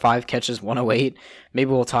core, 5 catches, 108. Maybe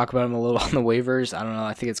we'll talk about him a little on the waivers. I don't know.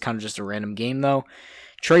 I think it's kind of just a random game, though.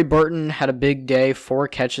 Trey Burton had a big day, 4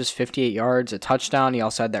 catches, 58 yards, a touchdown. He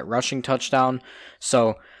also had that rushing touchdown.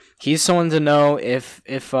 So he's someone to know if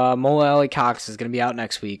Mola Ali Cox is going to be out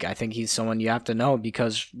next week. I think he's someone you have to know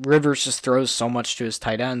because Rivers just throws so much to his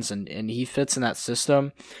tight ends, and he fits in that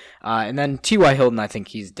system. And then T.Y. Hilton, I think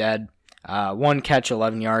he's dead. 1 catch,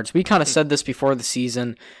 11 yards. We kind of said this before the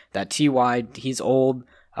season, that T.Y., he's old.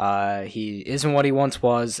 He isn't what he once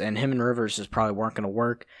was, and him and Rivers just probably weren't going to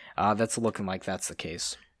work. That's looking like that's the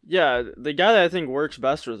case. Yeah, the guy that I think works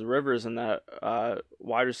best with Rivers in that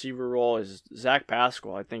wide receiver role is Zach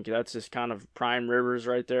Pascal. I think that's just kind of prime Rivers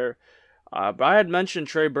right there. But I had mentioned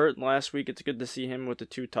Trey Burton last week. It's good to see him with the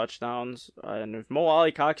 2 touchdowns. And if Mo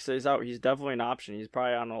Ali Cox stays out, he's definitely an option. He's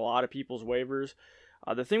probably on a lot of people's waivers.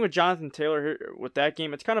 The thing with Jonathan Taylor here, with that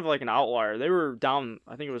game, it's kind of like an outlier. They were down,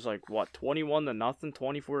 I think it was like, 21-0,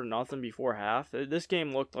 24-0 before half. This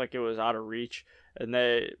game looked like it was out of reach. And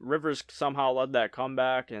Rivers somehow led that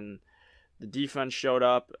comeback, and the defense showed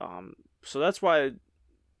up. So that's why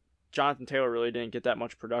Jonathan Taylor really didn't get that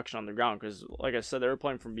much production on the ground, because, like I said, they were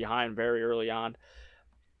playing from behind very early on.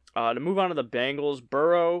 To move on to the Bengals,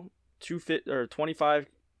 Burrow, 25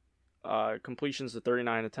 completions to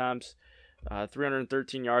 39 attempts,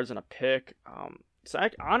 313 yards and a pick. It's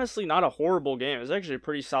honestly not a horrible game. It's actually a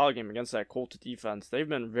pretty solid game against that Colts defense. They've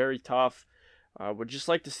been very tough. Would just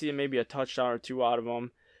like to see maybe a touchdown or 2 out of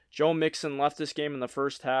them. Joe Mixon left this game in the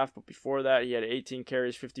first half, but before that he had 18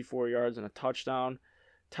 carries, 54 yards, and a touchdown.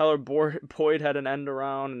 Tyler Boyd had an end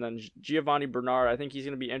around, and then Giovanni Bernard, I think he's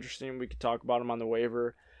going to be interesting. We could talk about him on the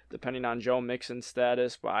waiver, depending on Joe Mixon's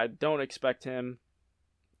status, but I don't expect him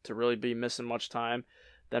to really be missing much time.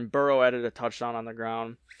 Then Burrow added a touchdown on the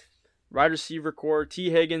ground. Wide receiver core, T.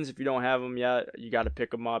 Higgins, if you don't have him yet, you got to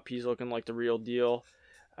pick him up. He's looking like the real deal.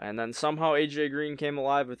 And then somehow A.J. Green came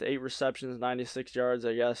alive with 8 receptions, 96 yards,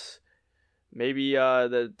 I guess. Maybe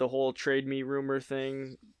the whole trade me rumor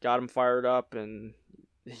thing got him fired up.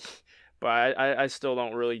 But I still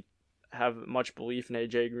don't really have much belief in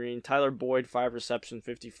A.J. Green. Tyler Boyd, 5 receptions,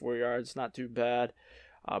 54 yards, not too bad.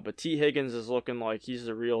 But T. Higgins is looking like he's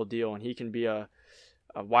the real deal, and he can be a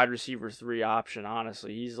wide receiver 3 option,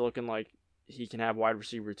 honestly. He's looking like he can have wide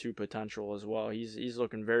receiver 2 potential as well. He's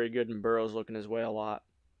looking very good, and Burrow's looking his way a lot.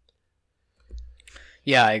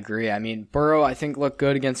 Yeah, I agree. I mean, Burrow, I think, looked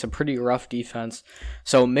good against a pretty rough defense.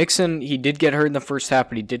 So Mixon, he did get hurt in the first half,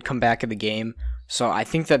 but he did come back in the game. So I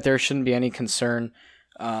think that there shouldn't be any concern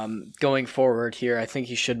going forward here. I think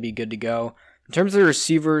he should be good to go. In terms of the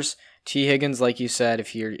receivers, T. Higgins, like you said,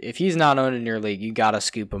 if he's not owned in your league, you got to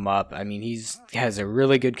scoop him up. I mean, he has a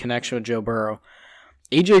really good connection with Joe Burrow.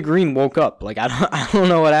 A.J. Green woke up. Like, I don't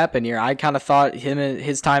know what happened here. I kind of thought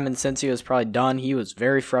his time in Cincy was probably done. He was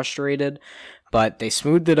very frustrated. But they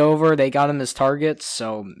smoothed it over. They got him his targets,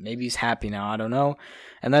 so maybe he's happy now. I don't know.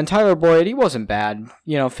 And then Tyler Boyd, he wasn't bad.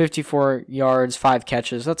 54 yards, 5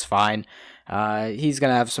 catches. That's fine. He's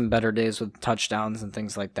gonna have some better days with touchdowns and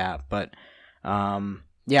things like that. But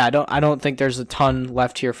yeah, I don't think there's a ton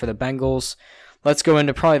left here for the Bengals. Let's go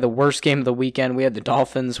into probably the worst game of the weekend. We had the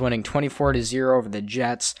Dolphins winning 24-0 over the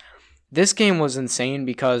Jets. This game was insane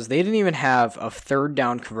because they didn't even have a third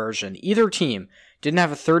down conversion. Either team didn't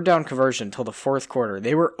have a third down conversion until the fourth quarter.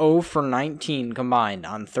 They were 0 for 19 combined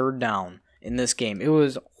on third down in this game. It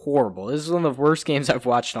was horrible. This is one of the worst games I've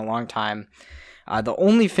watched in a long time. The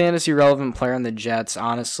only fantasy relevant player on the Jets,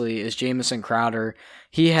 honestly, is Jamison Crowder.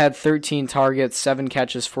 He had 13 targets, 7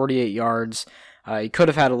 catches, 48 yards. He could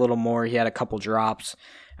have had a little more. He had a couple drops.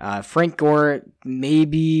 Frank Gore may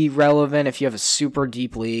be relevant if you have a super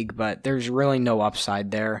deep league, but there's really no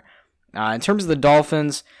upside there. In terms of the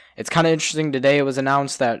Dolphins, it's kind of interesting. Today it was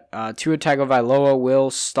announced that Tua Tagovailoa will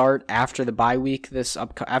start after the bye week.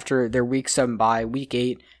 After their Week 7 bye, Week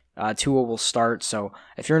 8, Tua will start. So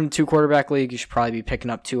if you're in a 2-quarterback league, you should probably be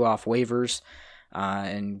picking up Tua off waivers.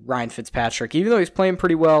 And Ryan Fitzpatrick, even though he's playing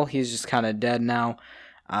pretty well, he's just kind of dead now.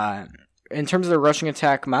 In terms of the rushing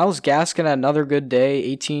attack, Myles Gaskin had another good day,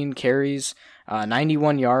 18 carries,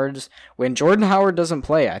 91 yards. When Jordan Howard doesn't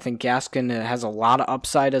play, I think Gaskin has a lot of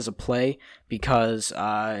upside as a play because,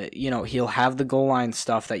 he'll have the goal line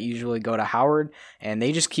stuff that usually go to Howard, and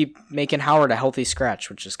they just keep making Howard a healthy scratch,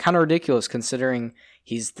 which is kind of ridiculous considering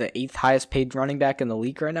he's the 8th highest paid running back in the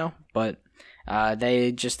league right now, but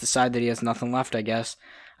they just decide that he has nothing left, I guess.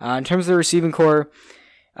 In terms of the receiving core,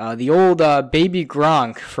 the old baby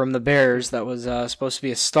Gronk from the Bears that was supposed to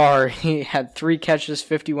be a star, he had 3 catches,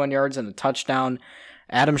 51 yards, and a touchdown.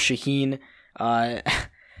 Adam Shaheen,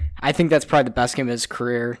 I think that's probably the best game of his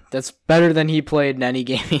career. That's better than he played in any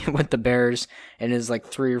game with the Bears in his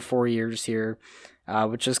 3 or 4 years here,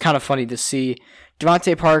 which is kind of funny to see.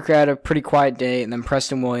 Devontae Parker had a pretty quiet day, and then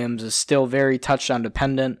Preston Williams is still very touchdown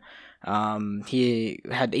dependent. He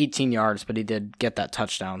had 18 yards, but he did get that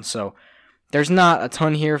touchdown, so there's not a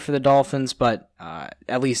ton here for the Dolphins, but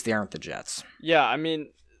at least they aren't the Jets. Yeah, I mean,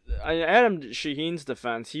 Adam Shaheen's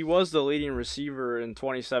defense, he was the leading receiver in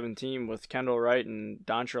 2017 with Kendall Wright and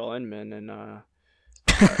Dontrell Inman and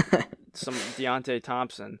some Deontay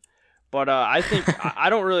Thompson. But I think I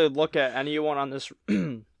don't really look at anyone on this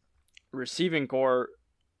receiving core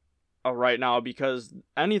right now because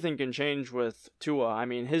anything can change with Tua. I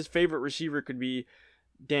mean, his favorite receiver could be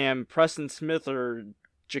Preston Smith or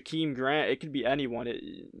Jakeem Grant. It could be anyone.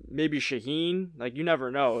 Maybe Shaheen. You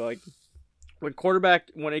never know.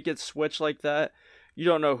 When it gets switched like that, you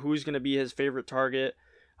don't know who's going to be his favorite target.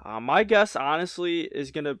 My guess, honestly,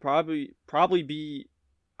 is going to probably be,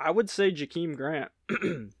 I would say, Jakeem Grant.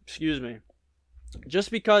 Excuse me. Just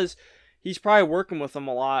because he's probably working with them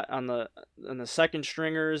a lot on the second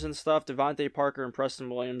stringers and stuff. Devontae Parker and Preston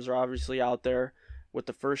Williams are obviously out there with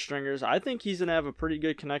the first stringers. I think he's going to have a pretty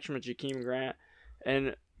good connection with Jakeem Grant.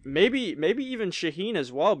 And maybe even Shaheen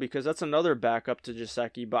as well, because that's another backup to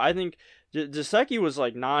Gesicki. But I think Gesicki was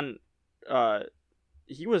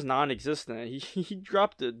he was non-existent. He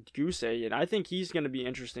dropped a goose egg, and I think he's going to be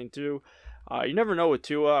interesting too. You never know with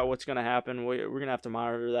Tua what's going to happen. We're going to have to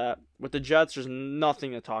monitor that. With the Jets, there's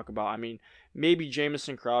nothing to talk about. I mean, maybe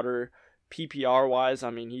Jamison Crowder, PPR-wise,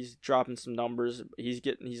 I mean, he's dropping some numbers. He's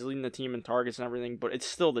leading the team in targets and everything, but it's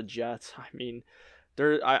still the Jets. I mean,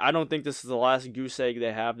 I don't think this is the last goose egg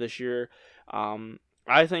they have this year.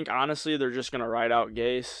 I think, honestly, they're just going to ride out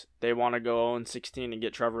Gase. They want to go 0-16 and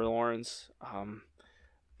get Trevor Lawrence.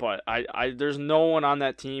 But there's no one on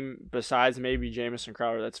that team besides maybe Jamison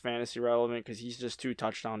Crowder that's fantasy relevant because he's just too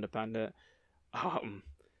touchdown dependent.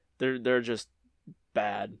 They're just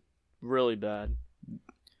bad, really bad.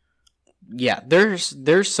 Yeah,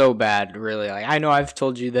 they're so bad, really. I know I've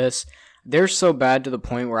told you this. They're so bad to the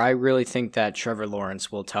point where I really think that Trevor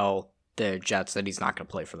Lawrence will tell the Jets that he's not going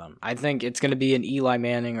to play for them. I think it's going to be an Eli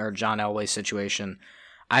Manning or John Elway situation.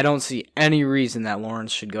 I don't see any reason that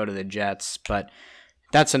Lawrence should go to the Jets, but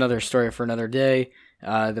that's another story for another day.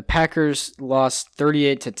 The Packers lost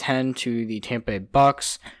 38-10 to the Tampa Bay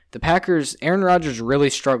Bucks. The Packers, Aaron Rodgers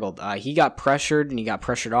really struggled. He got pressured, and he got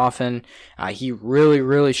pressured often. He really,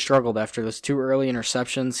 really struggled after those 2 early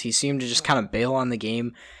interceptions. He seemed to just kind of bail on the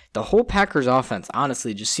game. The whole Packers offense,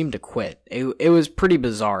 honestly, just seemed to quit. It was pretty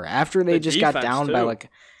bizarre. After they just got down too.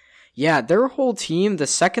 By their whole team, the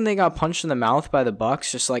second they got punched in the mouth by the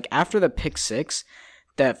Bucks, just after the pick 6,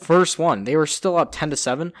 that first one, they were still up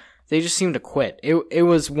 10-7. They just seemed to quit. It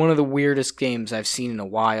was one of the weirdest games I've seen in a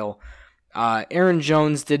while. Aaron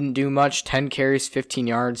Jones didn't do much, 10 carries, 15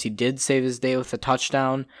 yards. He did save his day with a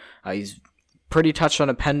touchdown. He's pretty touchdown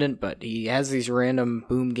dependent, but he has these random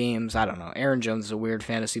boom games. I don't know. Aaron Jones is a weird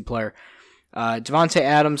fantasy player. Devontae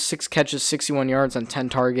Adams, 6 catches, 61 yards on 10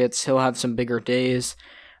 targets. He'll have some bigger days.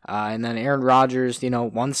 And then Aaron Rodgers,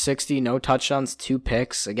 160, no touchdowns, 2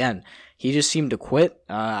 picks. Again, he just seemed to quit.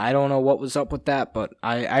 I don't know what was up with that, but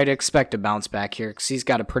I'd expect a bounce back here because he's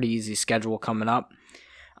got a pretty easy schedule coming up.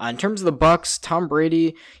 In terms of the Bucks, Tom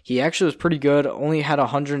Brady, he actually was pretty good. Only had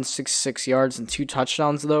 166 yards and 2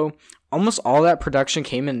 touchdowns, though. Almost all that production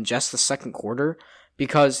came in just the second quarter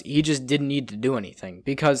because he just didn't need to do anything.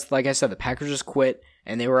 Because, like I said, the Packers just quit,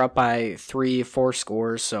 and they were up by 3-4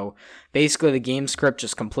 scores. So basically, the game script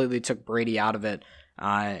just completely took Brady out of it.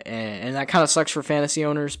 And that kind of sucks for fantasy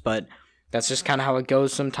owners, but that's just kind of how it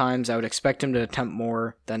goes sometimes. I would expect him to attempt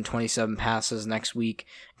more than 27 passes next week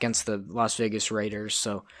against the Las Vegas Raiders.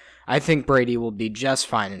 So I think Brady will be just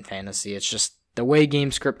fine in fantasy. It's just the way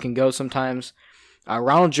game script can go sometimes.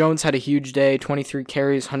 Ronald Jones had a huge day, 23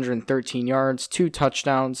 carries, 113 yards, 2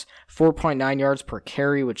 touchdowns, 4.9 yards per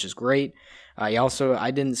carry, which is great. I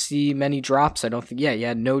didn't see many drops. He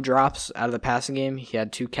had no drops out of the passing game. He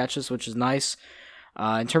had 2 catches, which is nice.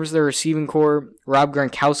 In terms of the receiving core, Rob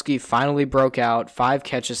Gronkowski finally broke out, 5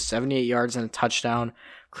 catches, 78 yards, and a touchdown.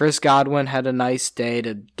 Chris Godwin had a nice day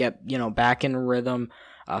to get back in rhythm,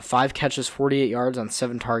 5 catches, 48 yards on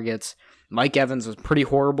 7 targets. Mike Evans was pretty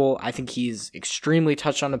horrible. I think he's extremely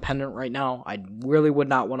touchdown dependent right now. I really would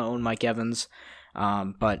not want to own Mike Evans.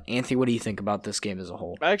 But Anthony, what do you think about this game as a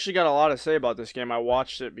whole? I actually got a lot to say about this game. I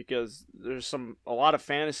watched it because there's a lot of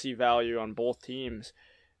fantasy value on both teams.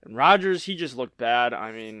 And Rodgers, he just looked bad.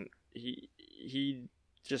 I mean, he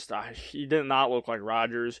did not look like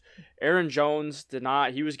Rodgers. Aaron Jones did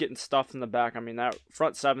not. He was getting stuffed in the back. I mean, that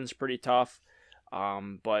front seven's pretty tough.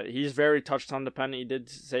 But he's very touchdown dependent. He did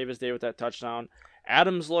save his day with that touchdown.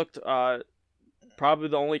 Adams looked probably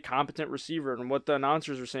the only competent receiver. And what the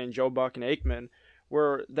announcers were saying, Joe Buck and Aikman,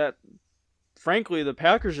 were that, frankly, the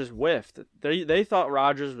Packers just whiffed. They thought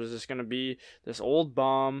Rodgers was just going to be this old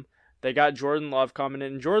bum. They got Jordan Love coming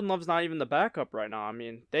in. Jordan Love's not even the backup right now. I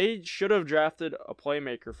mean, they should have drafted a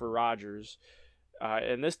playmaker for Rodgers.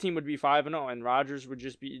 And this team would be 5-0, and Rodgers would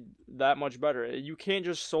just be that much better. You can't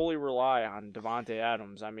just solely rely on Davante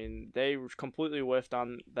Adams. I mean, they completely whiffed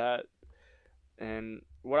on that. And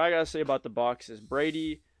what I gotta say about the Bucs is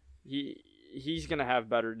Brady, he's gonna have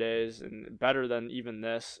better days and better than even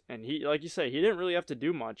this. And he, like you say, he didn't really have to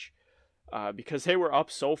do much. Because they were up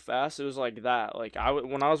so fast, it was like that. Like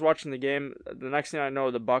when I was watching the game, the next thing I know,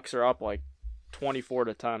 the Bucs are up like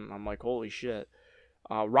 24-10. I'm like, holy shit.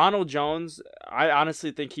 Ronald Jones, I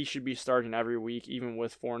honestly think he should be starting every week, even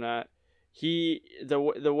with Fournette.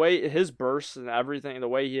 The way his bursts and everything, the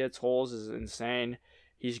way he hits holes is insane.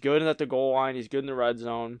 He's good at the goal line. He's good in the red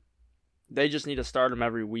zone. They just need to start him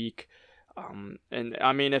every week. And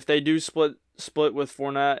I mean, if they do split with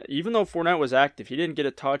Fournette, even though Fournette was active, he didn't get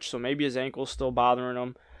a touch, so maybe his ankle's still bothering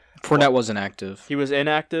him. Fournette wasn't active. He was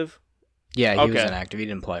inactive? Yeah, he was inactive. He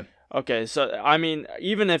didn't play. Okay, so I mean,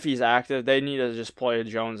 even if he's active, they need to just play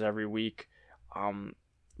Jones every week.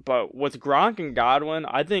 But with Gronk and Godwin,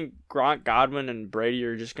 I think Gronk, Godwin, and Brady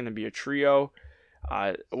are just going to be a trio.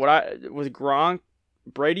 With Gronk,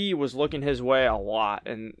 Brady was looking his way a lot,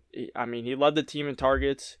 and he led the team in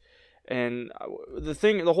targets. And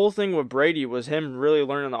the whole thing with Brady was him really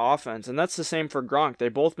learning the offense, and that's the same for Gronk.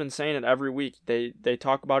 They've both been saying it every week. They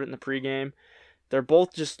talk about it in the pregame. They're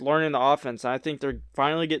both just learning the offense, and I think they're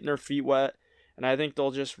finally getting their feet wet, and I think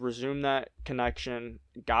they'll just resume that connection.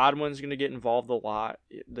 Godwin's going to get involved a lot,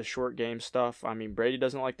 the short game stuff. I mean, Brady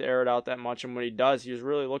doesn't like to air it out that much, and when he does, he was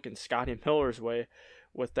really looking Scotty Miller's way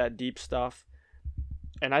with that deep stuff.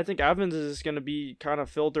 And I think Evans is going to be kind of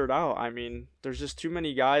filtered out. I mean, there's just too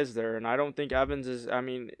many guys there, and I don't think Evans is,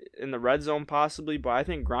 in the red zone possibly, but I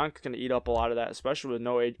think Gronk's going to eat up a lot of that, especially with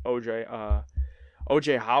no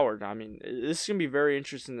OJ Howard. I mean, this is going to be very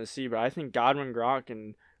interesting to see, but I think Godwin, Gronk,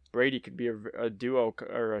 and Brady could be a duo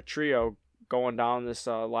or a trio going down this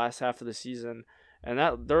last half of the season. And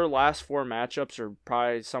that their last 4 matchups are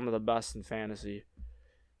probably some of the best in fantasy.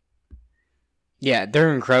 Yeah,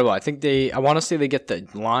 they're incredible. I want to say they get the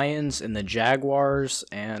Lions and the Jaguars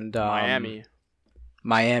and Miami.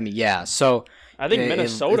 Yeah. So I think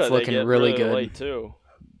Minnesota it's looking they get really good late too.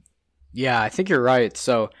 Yeah, I think you're right.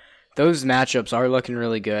 So those matchups are looking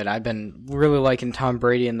really good. I've been really liking Tom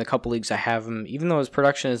Brady in the couple leagues I have him. Even though his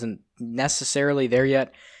production isn't necessarily there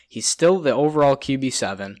yet, he's still the overall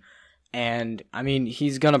QB7. And,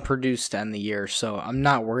 he's going to produce to end the year, so I'm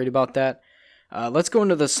not worried about that. Let's go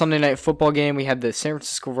into the Sunday Night Football game. We had the San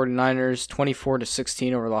Francisco 49ers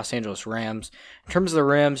 24-16 over Los Angeles Rams. In terms of the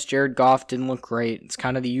Rams, Jared Goff didn't look great. It's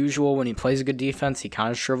kind of the usual. When he plays a good defense, he kind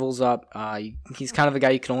of shrivels up. He's kind of a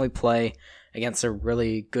guy you can only play against a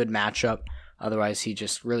really good matchup. Otherwise, he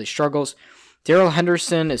just really struggles. Darrell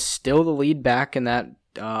Henderson is still the lead back in that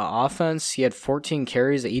offense. He had 14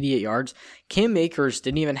 carries, 88 yards. Cam Akers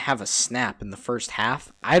didn't even have a snap in the first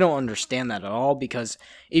half. I don't understand that at all because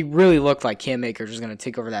it really looked like Cam Akers was going to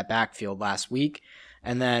take over that backfield last week.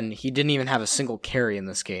 and then he didn't even have a single carry in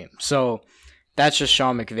this game. So that's just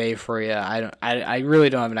Sean McVay for you. I really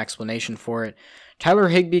don't have an explanation for it. Tyler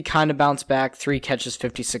Higbee kind of bounced back, 3 catches,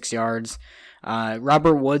 56 yards.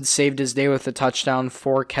 Robert Woods saved his day with a touchdown,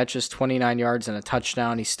 4 catches, 29 yards, and a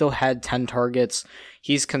touchdown. He still had 10 targets.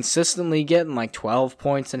 He's consistently getting like 12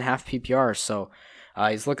 points in half PPR, so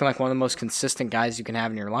he's looking like one of the most consistent guys you can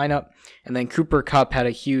have in your lineup. And then Cooper Kupp had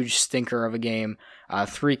a huge stinker of a game,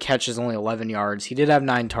 3 catches, only 11 yards. He did have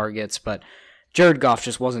 9 targets, but Jared Goff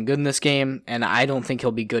just wasn't good in this game, and I don't think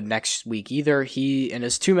he'll be good next week either. He, in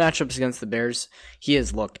his 2 matchups against the Bears, he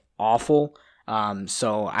has looked awful.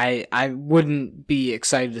 So I wouldn't be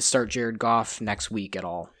excited to start Jared Goff next week at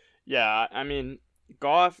all. Yeah, I mean,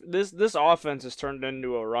 Goff, this offense has turned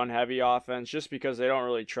into a run-heavy offense just because they don't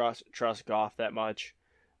really trust Goff that much.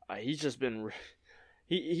 He's just been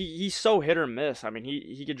he's so hit or miss. I mean,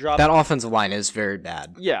 he could drop. That offensive line is very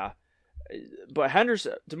bad. Yeah. But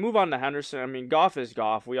Henderson, to move on to Henderson, I mean, Goff is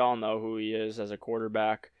Goff. We all know who he is as a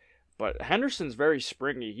quarterback. But Henderson's very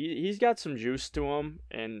springy. He's got some juice to him,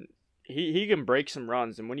 and he can break some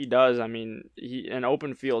runs. And when he does, I mean, in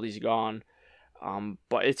open field, he's gone.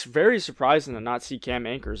 But it's very surprising to not see Cam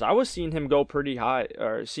Akers. I was seeing him go pretty high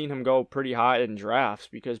in drafts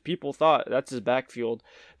because people thought that's his backfield.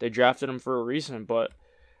 They drafted him for a reason, but I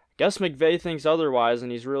guess McVay thinks otherwise,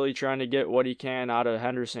 and he's really trying to get what he can out of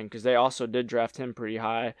Henderson because they also did draft him pretty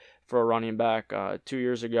high for a running back 2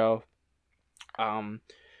 years ago.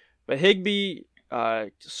 But Higbee,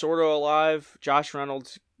 sort of alive. Josh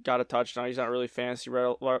Reynolds got a touchdown. He's not really fantasy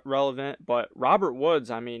relevant, but Robert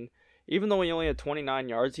Woods, I mean, even though he only had 29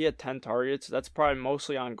 yards, he had 10 targets. That's probably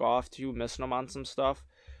mostly on Goff too, missing him on some stuff.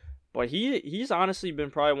 But he's honestly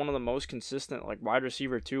been probably one of the most consistent like wide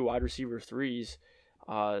receiver 2, wide receiver 3s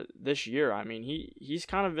this year. I mean, he's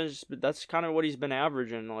kind of been, that's kind of what he's been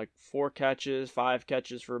averaging, like 4 catches, 5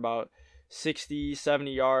 catches for about 60,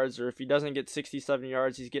 70 yards, or if he doesn't get 60, 70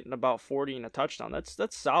 yards, he's getting about 40 and a touchdown.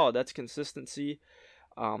 That's solid. That's consistency.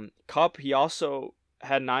 Kupp, he also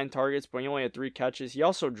had 9 targets, but he only had 3 catches. He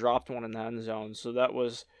also dropped one in the end zone, so that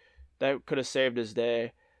could have saved his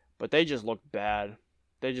day. But they just looked bad.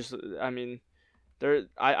 I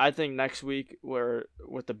think next week, where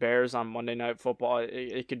with the Bears on Monday Night Football,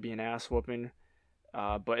 it could be an ass whooping.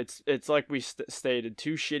 But it's like we stated,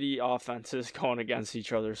 2 shitty offenses going against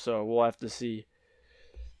each other, so we'll have to see.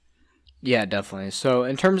 Yeah, definitely. So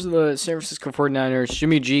in terms of the San Francisco 49ers,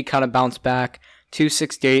 Jimmy G kind of bounced back,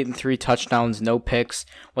 268 and 3 touchdowns, no picks.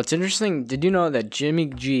 What's interesting, did you know that Jimmy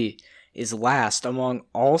G is last among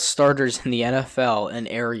all starters in the NFL in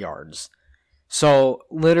air yards? So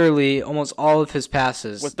literally almost all of his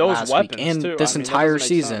passes with those last weapons week and too. this entire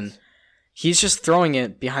season, sense. He's just throwing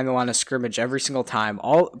it behind the line of scrimmage every single time.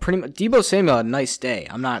 Pretty much. Deebo Samuel had a nice day.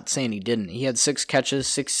 I'm not saying he didn't. He had 6 catches,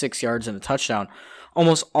 66 yards, and a touchdown.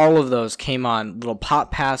 Almost all of those came on little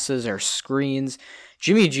pop passes or screens.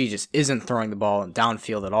 Jimmy G just isn't throwing the ball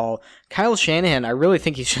downfield at all. Kyle Shanahan, I really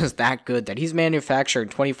think he's just that good that he's manufactured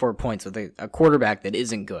 24 points with a quarterback that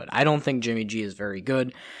isn't good. I don't think Jimmy G is very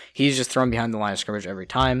good. He's just thrown behind the line of scrimmage every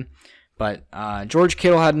time. But George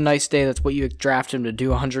Kittle had a nice day. That's what you draft him to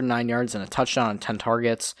do. 109 yards and a touchdown on 10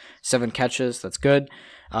 targets, 7 catches. That's good.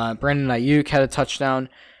 Brandon Ayuk had a touchdown.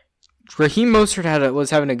 Raheem Mostert was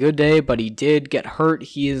having a good day, but he did get hurt.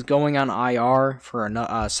 He is going on IR for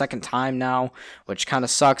a second time now, which kind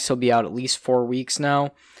of sucks. He'll be out at least 4 weeks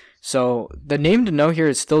now. So the name to know here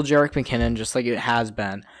is still Jerick McKinnon, just like it has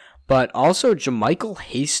been. But also JaMycal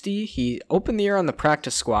Hasty. He opened the year on the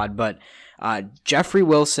practice squad, but Jeffrey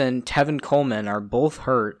Wilson, Tevin Coleman are both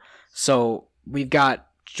hurt. So we've got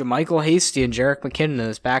JaMycal Hasty and Jerick McKinnon in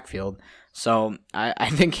this backfield. So I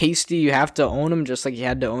think Hasty, you have to own him just like you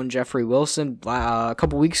had to own Jeffrey Wilson a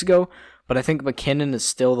couple weeks ago. But I think McKinnon is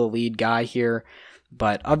still the lead guy here.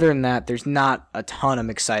 But other than that, there's not a ton I'm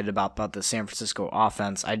excited about the San Francisco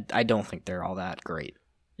offense. I don't think they're all that great.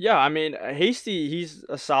 Yeah, I mean, Hasty, he's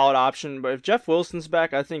a solid option. But if Jeff Wilson's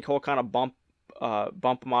back, I think he'll kind of bump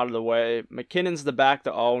him out of the way. McKinnon's the back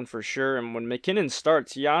to own for sure. And when McKinnon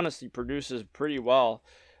starts, he honestly produces pretty well.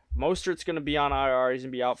 Mostert's going to be on IR. He's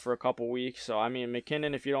going to be out for a couple weeks. So, I mean,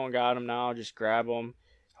 McKinnon, if you don't got him now, just grab him.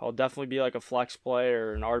 He'll definitely be like a flex play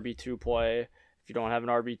or an RB2 play. If you don't have an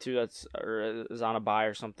RB2 or is on a bye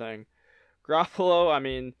or something. Garoppolo, I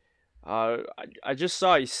mean, I just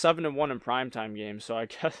saw he's 7-1 in primetime games. So, I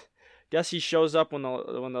guess he shows up when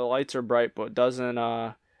the lights are bright, but doesn't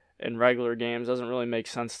in regular games. Doesn't really make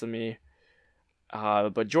sense to me.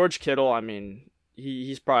 But George Kittle, I mean,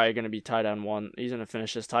 he's probably going to be tight end 1. He's going to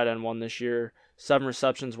finish as tight end 1 this year. 7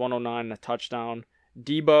 receptions, 109, and a touchdown.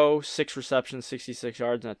 Deebo, 6 receptions, 66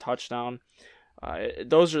 yards, and a touchdown.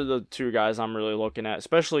 Those are the two guys I'm really looking at,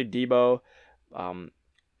 especially Debo.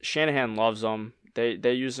 Shanahan loves them.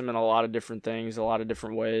 They use him in a lot of different things, a lot of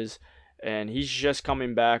different ways, and he's just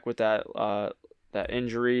coming back with that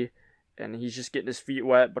injury, and he's just getting his feet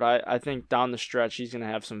wet. But I think down the stretch he's going to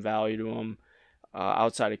have some value to him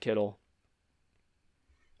outside of Kittle.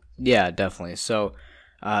 Yeah, definitely. So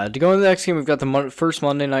to go into the next game, we've got the first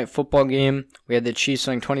Monday Night Football game. We had the Chiefs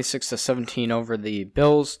winning 26-17 over the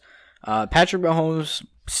Bills. Patrick Mahomes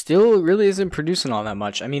still really isn't producing all that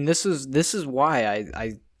much. I mean, this is why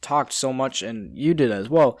I talked so much, and you did as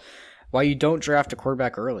well, why you don't draft a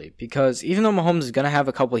quarterback early. Because even though Mahomes is going to have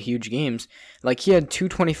a couple of huge games, like he had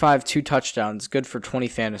 225, 2 touchdowns, good for 20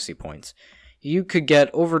 fantasy points. You could get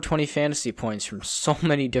over 20 fantasy points from so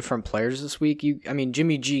many different players this week.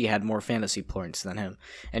 Jimmy G had more fantasy points than him,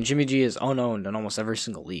 and Jimmy G is unowned in almost every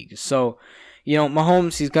single league. So,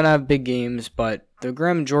 Mahomes, he's going to have big games, but the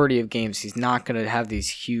grand majority of games, he's not going to have these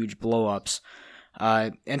huge blow-ups.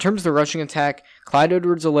 In terms of the rushing attack, Clyde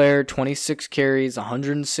Edwards-Helaire, 26 carries,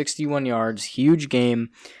 161 yards, huge game.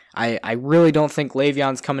 I really don't think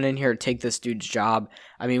Le'Veon's coming in here to take this dude's job.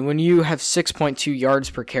 I mean, when you have 6.2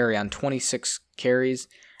 yards per carry on 26 carries,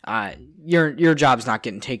 your job's not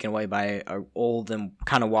getting taken away by an old and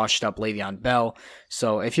kind of washed up Le'Veon Bell.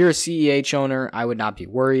 So if you're a CEH owner, I would not be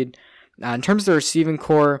worried. In terms of the receiving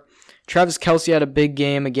core, Travis Kelce had a big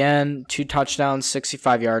game again, 2 touchdowns,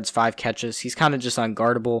 65 yards, 5 catches. He's kind of just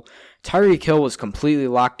unguardable. Tyreek Hill was completely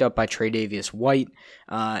locked up by Tre'Davious White,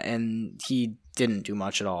 and he didn't do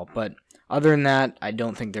much at all. But other than that, I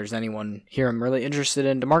don't think there's anyone here I'm really interested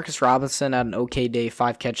in. Demarcus Robinson had an okay day,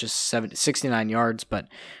 5 catches, 69 yards, but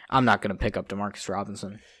I'm not going to pick up Demarcus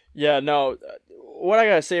Robinson. Yeah, no. What I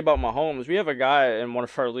got to say about Mahomes, we have a guy in one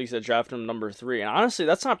of our leagues that drafted him number 3. And honestly,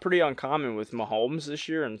 that's not pretty uncommon with Mahomes this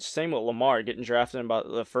year. And same with Lamar, getting drafted in about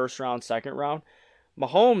the first round, second round.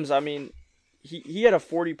 Mahomes, I mean, he had a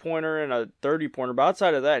 40-pointer and a 30-pointer. But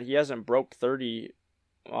outside of that, he hasn't broke 30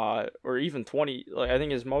 or even 20. Like I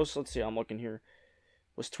think his most, let's see, I'm looking here,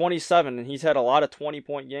 was 27. And he's had a lot of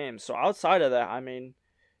 20-point games. So outside of that, I mean,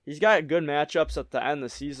 he's got good matchups at the end of the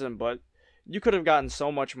season. But you could have gotten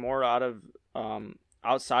so much more out of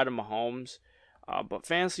outside of Mahomes, but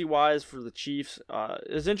fantasy-wise for the Chiefs,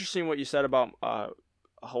 it's interesting what you said about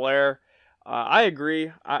Helaire. I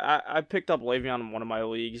agree. I picked up Le'Veon in one of my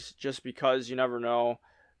leagues just because you never know.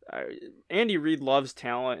 Andy Reid loves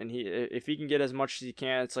talent, and if he can get as much as he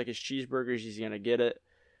can, it's like his cheeseburgers. He's gonna get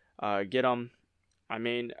them. I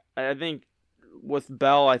mean, I think with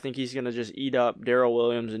Bell, I think he's gonna just eat up Darrell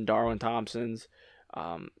Williams and Darwin Thompson's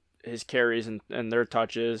his carries and their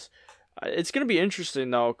touches. It's going to be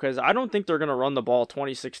interesting, though, because I don't think they're going to run the ball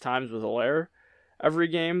 26 times with Helaire every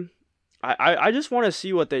game. I just want to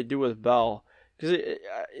see what they do with Bell, because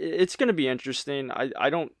it's going to be interesting.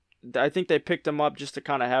 I think they picked him up just to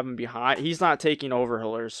kind of have him behind. He's not taking over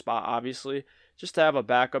Hilaire's spot, obviously, just to have a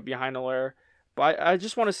backup behind Helaire. But I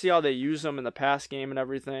just want to see how they use him in the pass game and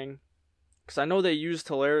everything, because I know they used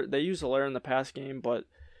Helaire in the pass game, but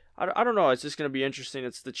I don't know. It's just going to be interesting.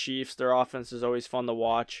 It's the Chiefs. Their offense is always fun to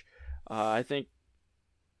watch. I think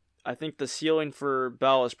the ceiling for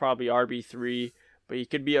Bell is probably RB3, but he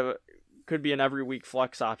could be an every week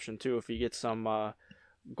flex option too if he gets some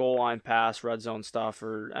goal line pass, red zone stuff,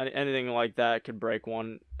 or anything like that. Could break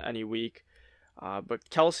one any week. But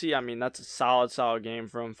Kelce, I mean, that's a solid game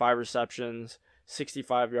from him. 5 receptions,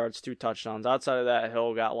 65 yards, 2 touchdowns. Outside of that,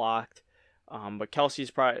 Hill got locked. But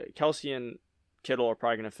Kelce and Kittle are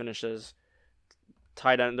probably going to finish as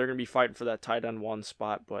tight end. They're going to be fighting for that tight end 1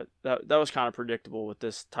 spot, but that was kind of predictable with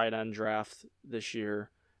this tight end draft this year.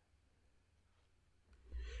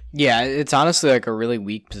 Yeah, it's honestly like a really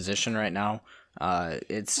weak position right now.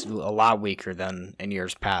 It's a lot weaker than in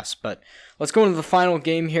years past. But let's go into the final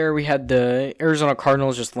game here. We had the Arizona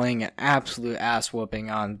Cardinals just laying an absolute ass whooping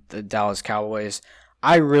on the Dallas Cowboys.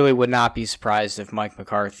 I really would not be surprised if Mike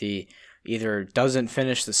McCarthy either doesn't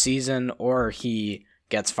finish the season or he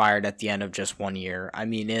gets fired at the end of just 1 year. I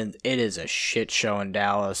mean, it is a shit show in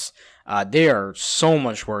Dallas. They are so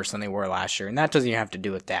much worse than they were last year, and that doesn't even have to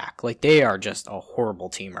do with Dak. Like, they are just a horrible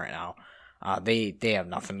team right now. They have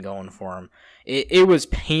nothing going for them. It was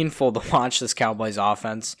painful to watch this Cowboys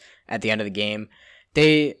offense at the end of the game.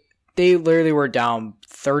 They literally were down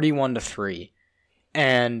 31-3,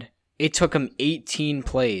 and it took them 18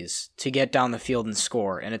 plays to get down the field and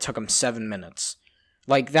score, and it took them 7 minutes.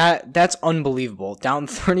 Like, that's unbelievable. Down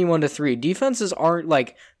 31-3. Defenses aren't,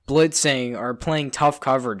 like, blitzing or playing tough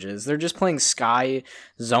coverages. They're just playing sky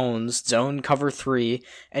zones, zone cover 3,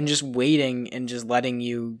 and just waiting and just letting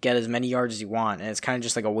you get as many yards as you want. And it's kind of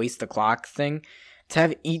just like a waste the clock thing. to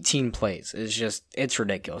have 18 plays is it's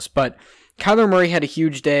ridiculous. But Kyler Murray had a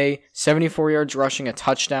huge day, 74 yards rushing, a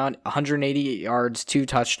touchdown, 188 yards, 2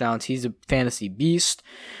 touchdowns. He's a fantasy beast.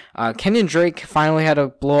 Kenyon Drake finally had a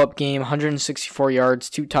blow-up game, 164 yards,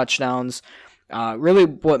 2 touchdowns. Really,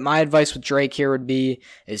 what my advice with Drake here would be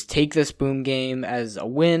is take this boom game as a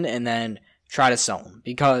win and then try to sell him,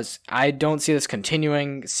 because I don't see this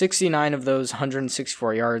continuing. 69 of those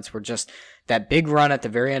 164 yards were just that big run at the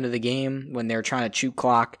very end of the game when they were trying to chew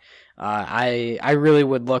clock. I really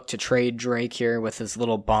would look to trade Drake here with his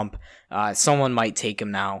little bump. Someone might take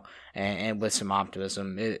him now, and with some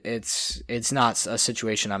optimism. It's not a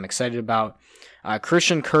situation I'm excited about.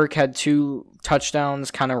 Christian Kirk had 2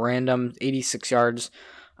 touchdowns, kind of random, 86 yards.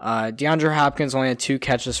 DeAndre Hopkins only had 2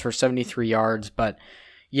 catches for 73 yards, but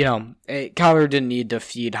Kyler didn't need to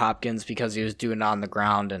feed Hopkins because he was doing it on the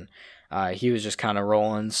ground, and he was just kind of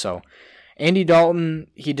rolling. So Andy Dalton,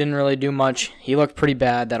 he didn't really do much. He looked pretty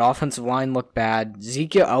bad. That offensive line looked bad.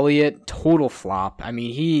 Ezekiel Elliott, total flop. I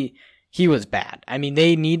mean, he was bad. I mean,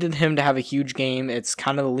 they needed him to have a huge game. It's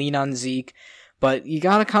kind of the lean on Zeke. But you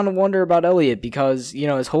got to kind of wonder about Elliott because,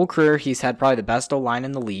 his whole career he's had probably the best O-line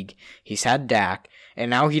in the league. He's had Dak, and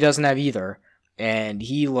now he doesn't have either. And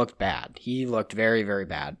he looked bad. He looked very, very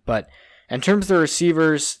bad. But in terms of the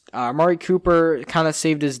receivers, Amari Cooper kind of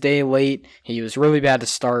saved his day late. He was really bad to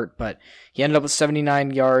start, but he ended up with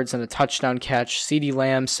 79 yards and a touchdown catch. CeeDee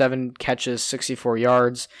Lamb, 7 catches, 64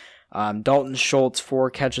 yards. Dalton Schultz, 4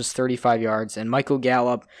 catches, 35 yards. And Michael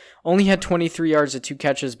Gallup only had 23 yards at 2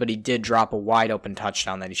 catches, but he did drop a wide open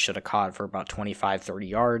touchdown that he should have caught for about 25, 30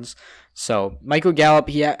 yards. So Michael Gallup,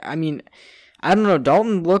 I don't know.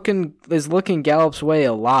 Dalton is looking Gallup's way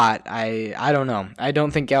a lot. I don't know. I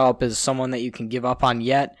don't think Gallup is someone that you can give up on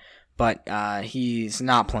yet, but he's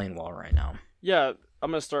not playing well right now. Yeah,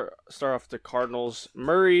 I'm gonna start off with the Cardinals.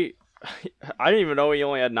 Murray, I didn't even know he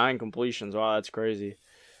only had 9 completions. Wow, that's crazy.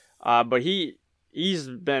 But he's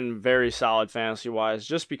been very solid fantasy wise,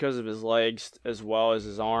 just because of his legs as well as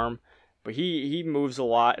his arm. But he moves a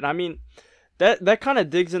lot, and I mean that kind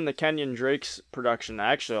of digs into Kenyon Drake's production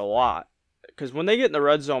actually a lot. Because when they get in the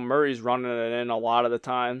red zone, Murray's running it in a lot of the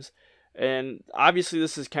times. And obviously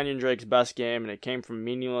this is Kenyon Drake's best game, and it came from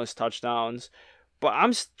meaningless touchdowns. But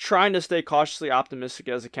I'm trying to stay cautiously optimistic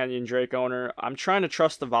as a Kenyon Drake owner. I'm trying to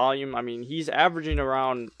trust the volume. I mean, he's averaging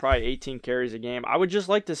around probably 18 carries a game. I would just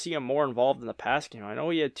like to see him more involved in the pass game. I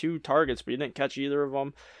know he had 2 targets, but he didn't catch either of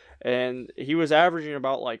them. And he was averaging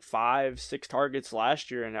about like 5-6 targets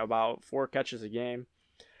last year and about 4 catches a game.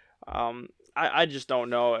 I just don't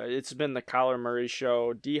know. It's been the Kyler Murray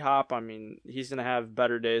show. D-Hop, I mean, he's going to have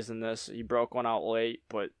better days than this. He broke one out late,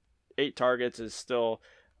 but 8 targets is still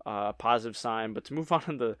a positive sign. But to move on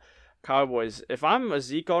to the Cowboys, if I'm a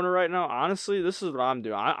Zeke owner right now, honestly, this is what I'm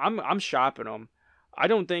doing. I'm shopping him. I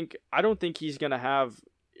don't think he's going to have...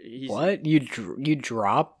 What? You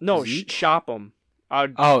drop No, Zeke? Shop him.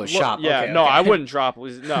 Shop. Yeah, okay, no, okay. I wouldn't drop.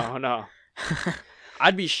 No.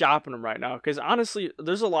 I'd be shopping him right now because honestly,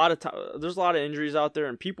 there's a lot of injuries out there,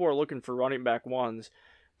 and people are looking for running back ones.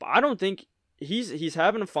 But I don't think he's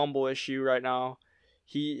having a fumble issue right now.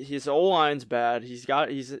 His O-line's bad. He's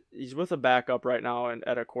with a backup right now and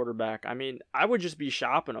at a quarterback. I mean, I would just be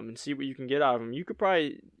shopping him and see what you can get out of him. You could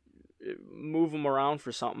probably move him around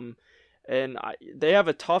for something. And they have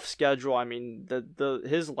a tough schedule. I mean,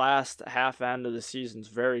 his last half end of the season's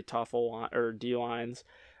very tough D lines.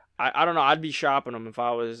 I don't know. I'd be shopping him if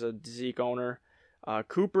I was a Zeke owner.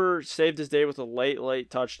 Cooper saved his day with a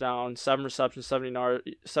late touchdown, 7 receptions,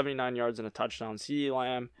 79 yards, and a touchdown. CeeDee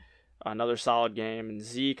Lamb, another solid game. And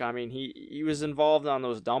Zeke, I mean, he was involved on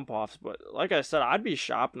those dump-offs. But like I said, I'd be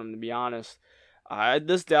shopping him, to be honest.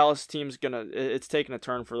 This Dallas team's it's taking a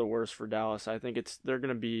turn for the worse for Dallas. I think they're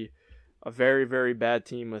going to be a very, very bad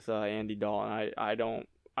team with Andy Dalton. I don't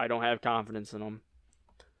have confidence in them.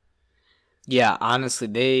 Yeah,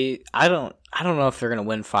 honestly, I don't know if they're gonna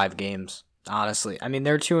win 5 games. Honestly, I mean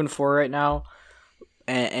they're 2-4 right now,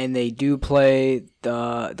 and they do play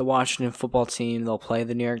the Washington football team. They'll play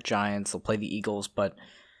the New York Giants. They'll play the Eagles, but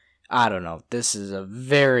I don't know. This is a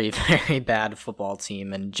very, very bad football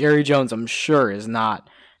team, and Jerry Jones, I'm sure, is not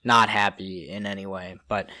happy in any way.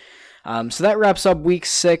 But so that wraps up Week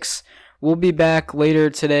 6. We'll be back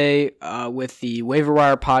later today with the Waiver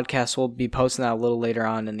Wire podcast. We'll be posting that a little later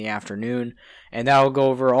on in the afternoon, and that will go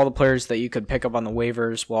over all the players that you could pick up on the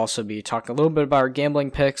waivers. We'll also be talking a little bit about our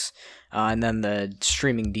gambling picks and then the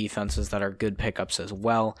streaming defenses that are good pickups as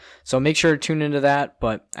well. So make sure to tune into that,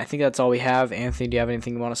 but I think that's all we have. Anthony, do you have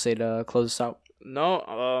anything you want to say to close this out?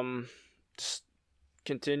 No, just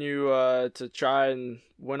continue to try and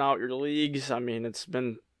win out your leagues. I mean, it's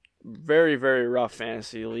been very, very rough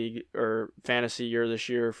fantasy league or fantasy year this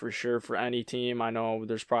year for sure for any team. I know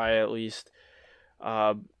there's probably at least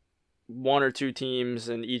one or two teams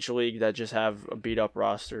in each league that just have a beat up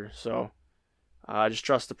roster. So just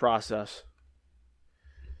trust the process.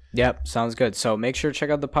 Yep, sounds good. So make sure to check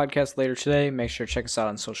out the podcast later today. Make sure to check us out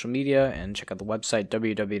on social media and check out the website,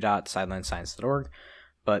 www.sidelinescience.org.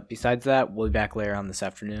 But besides that, we'll be back later on this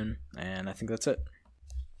afternoon, and I think that's it.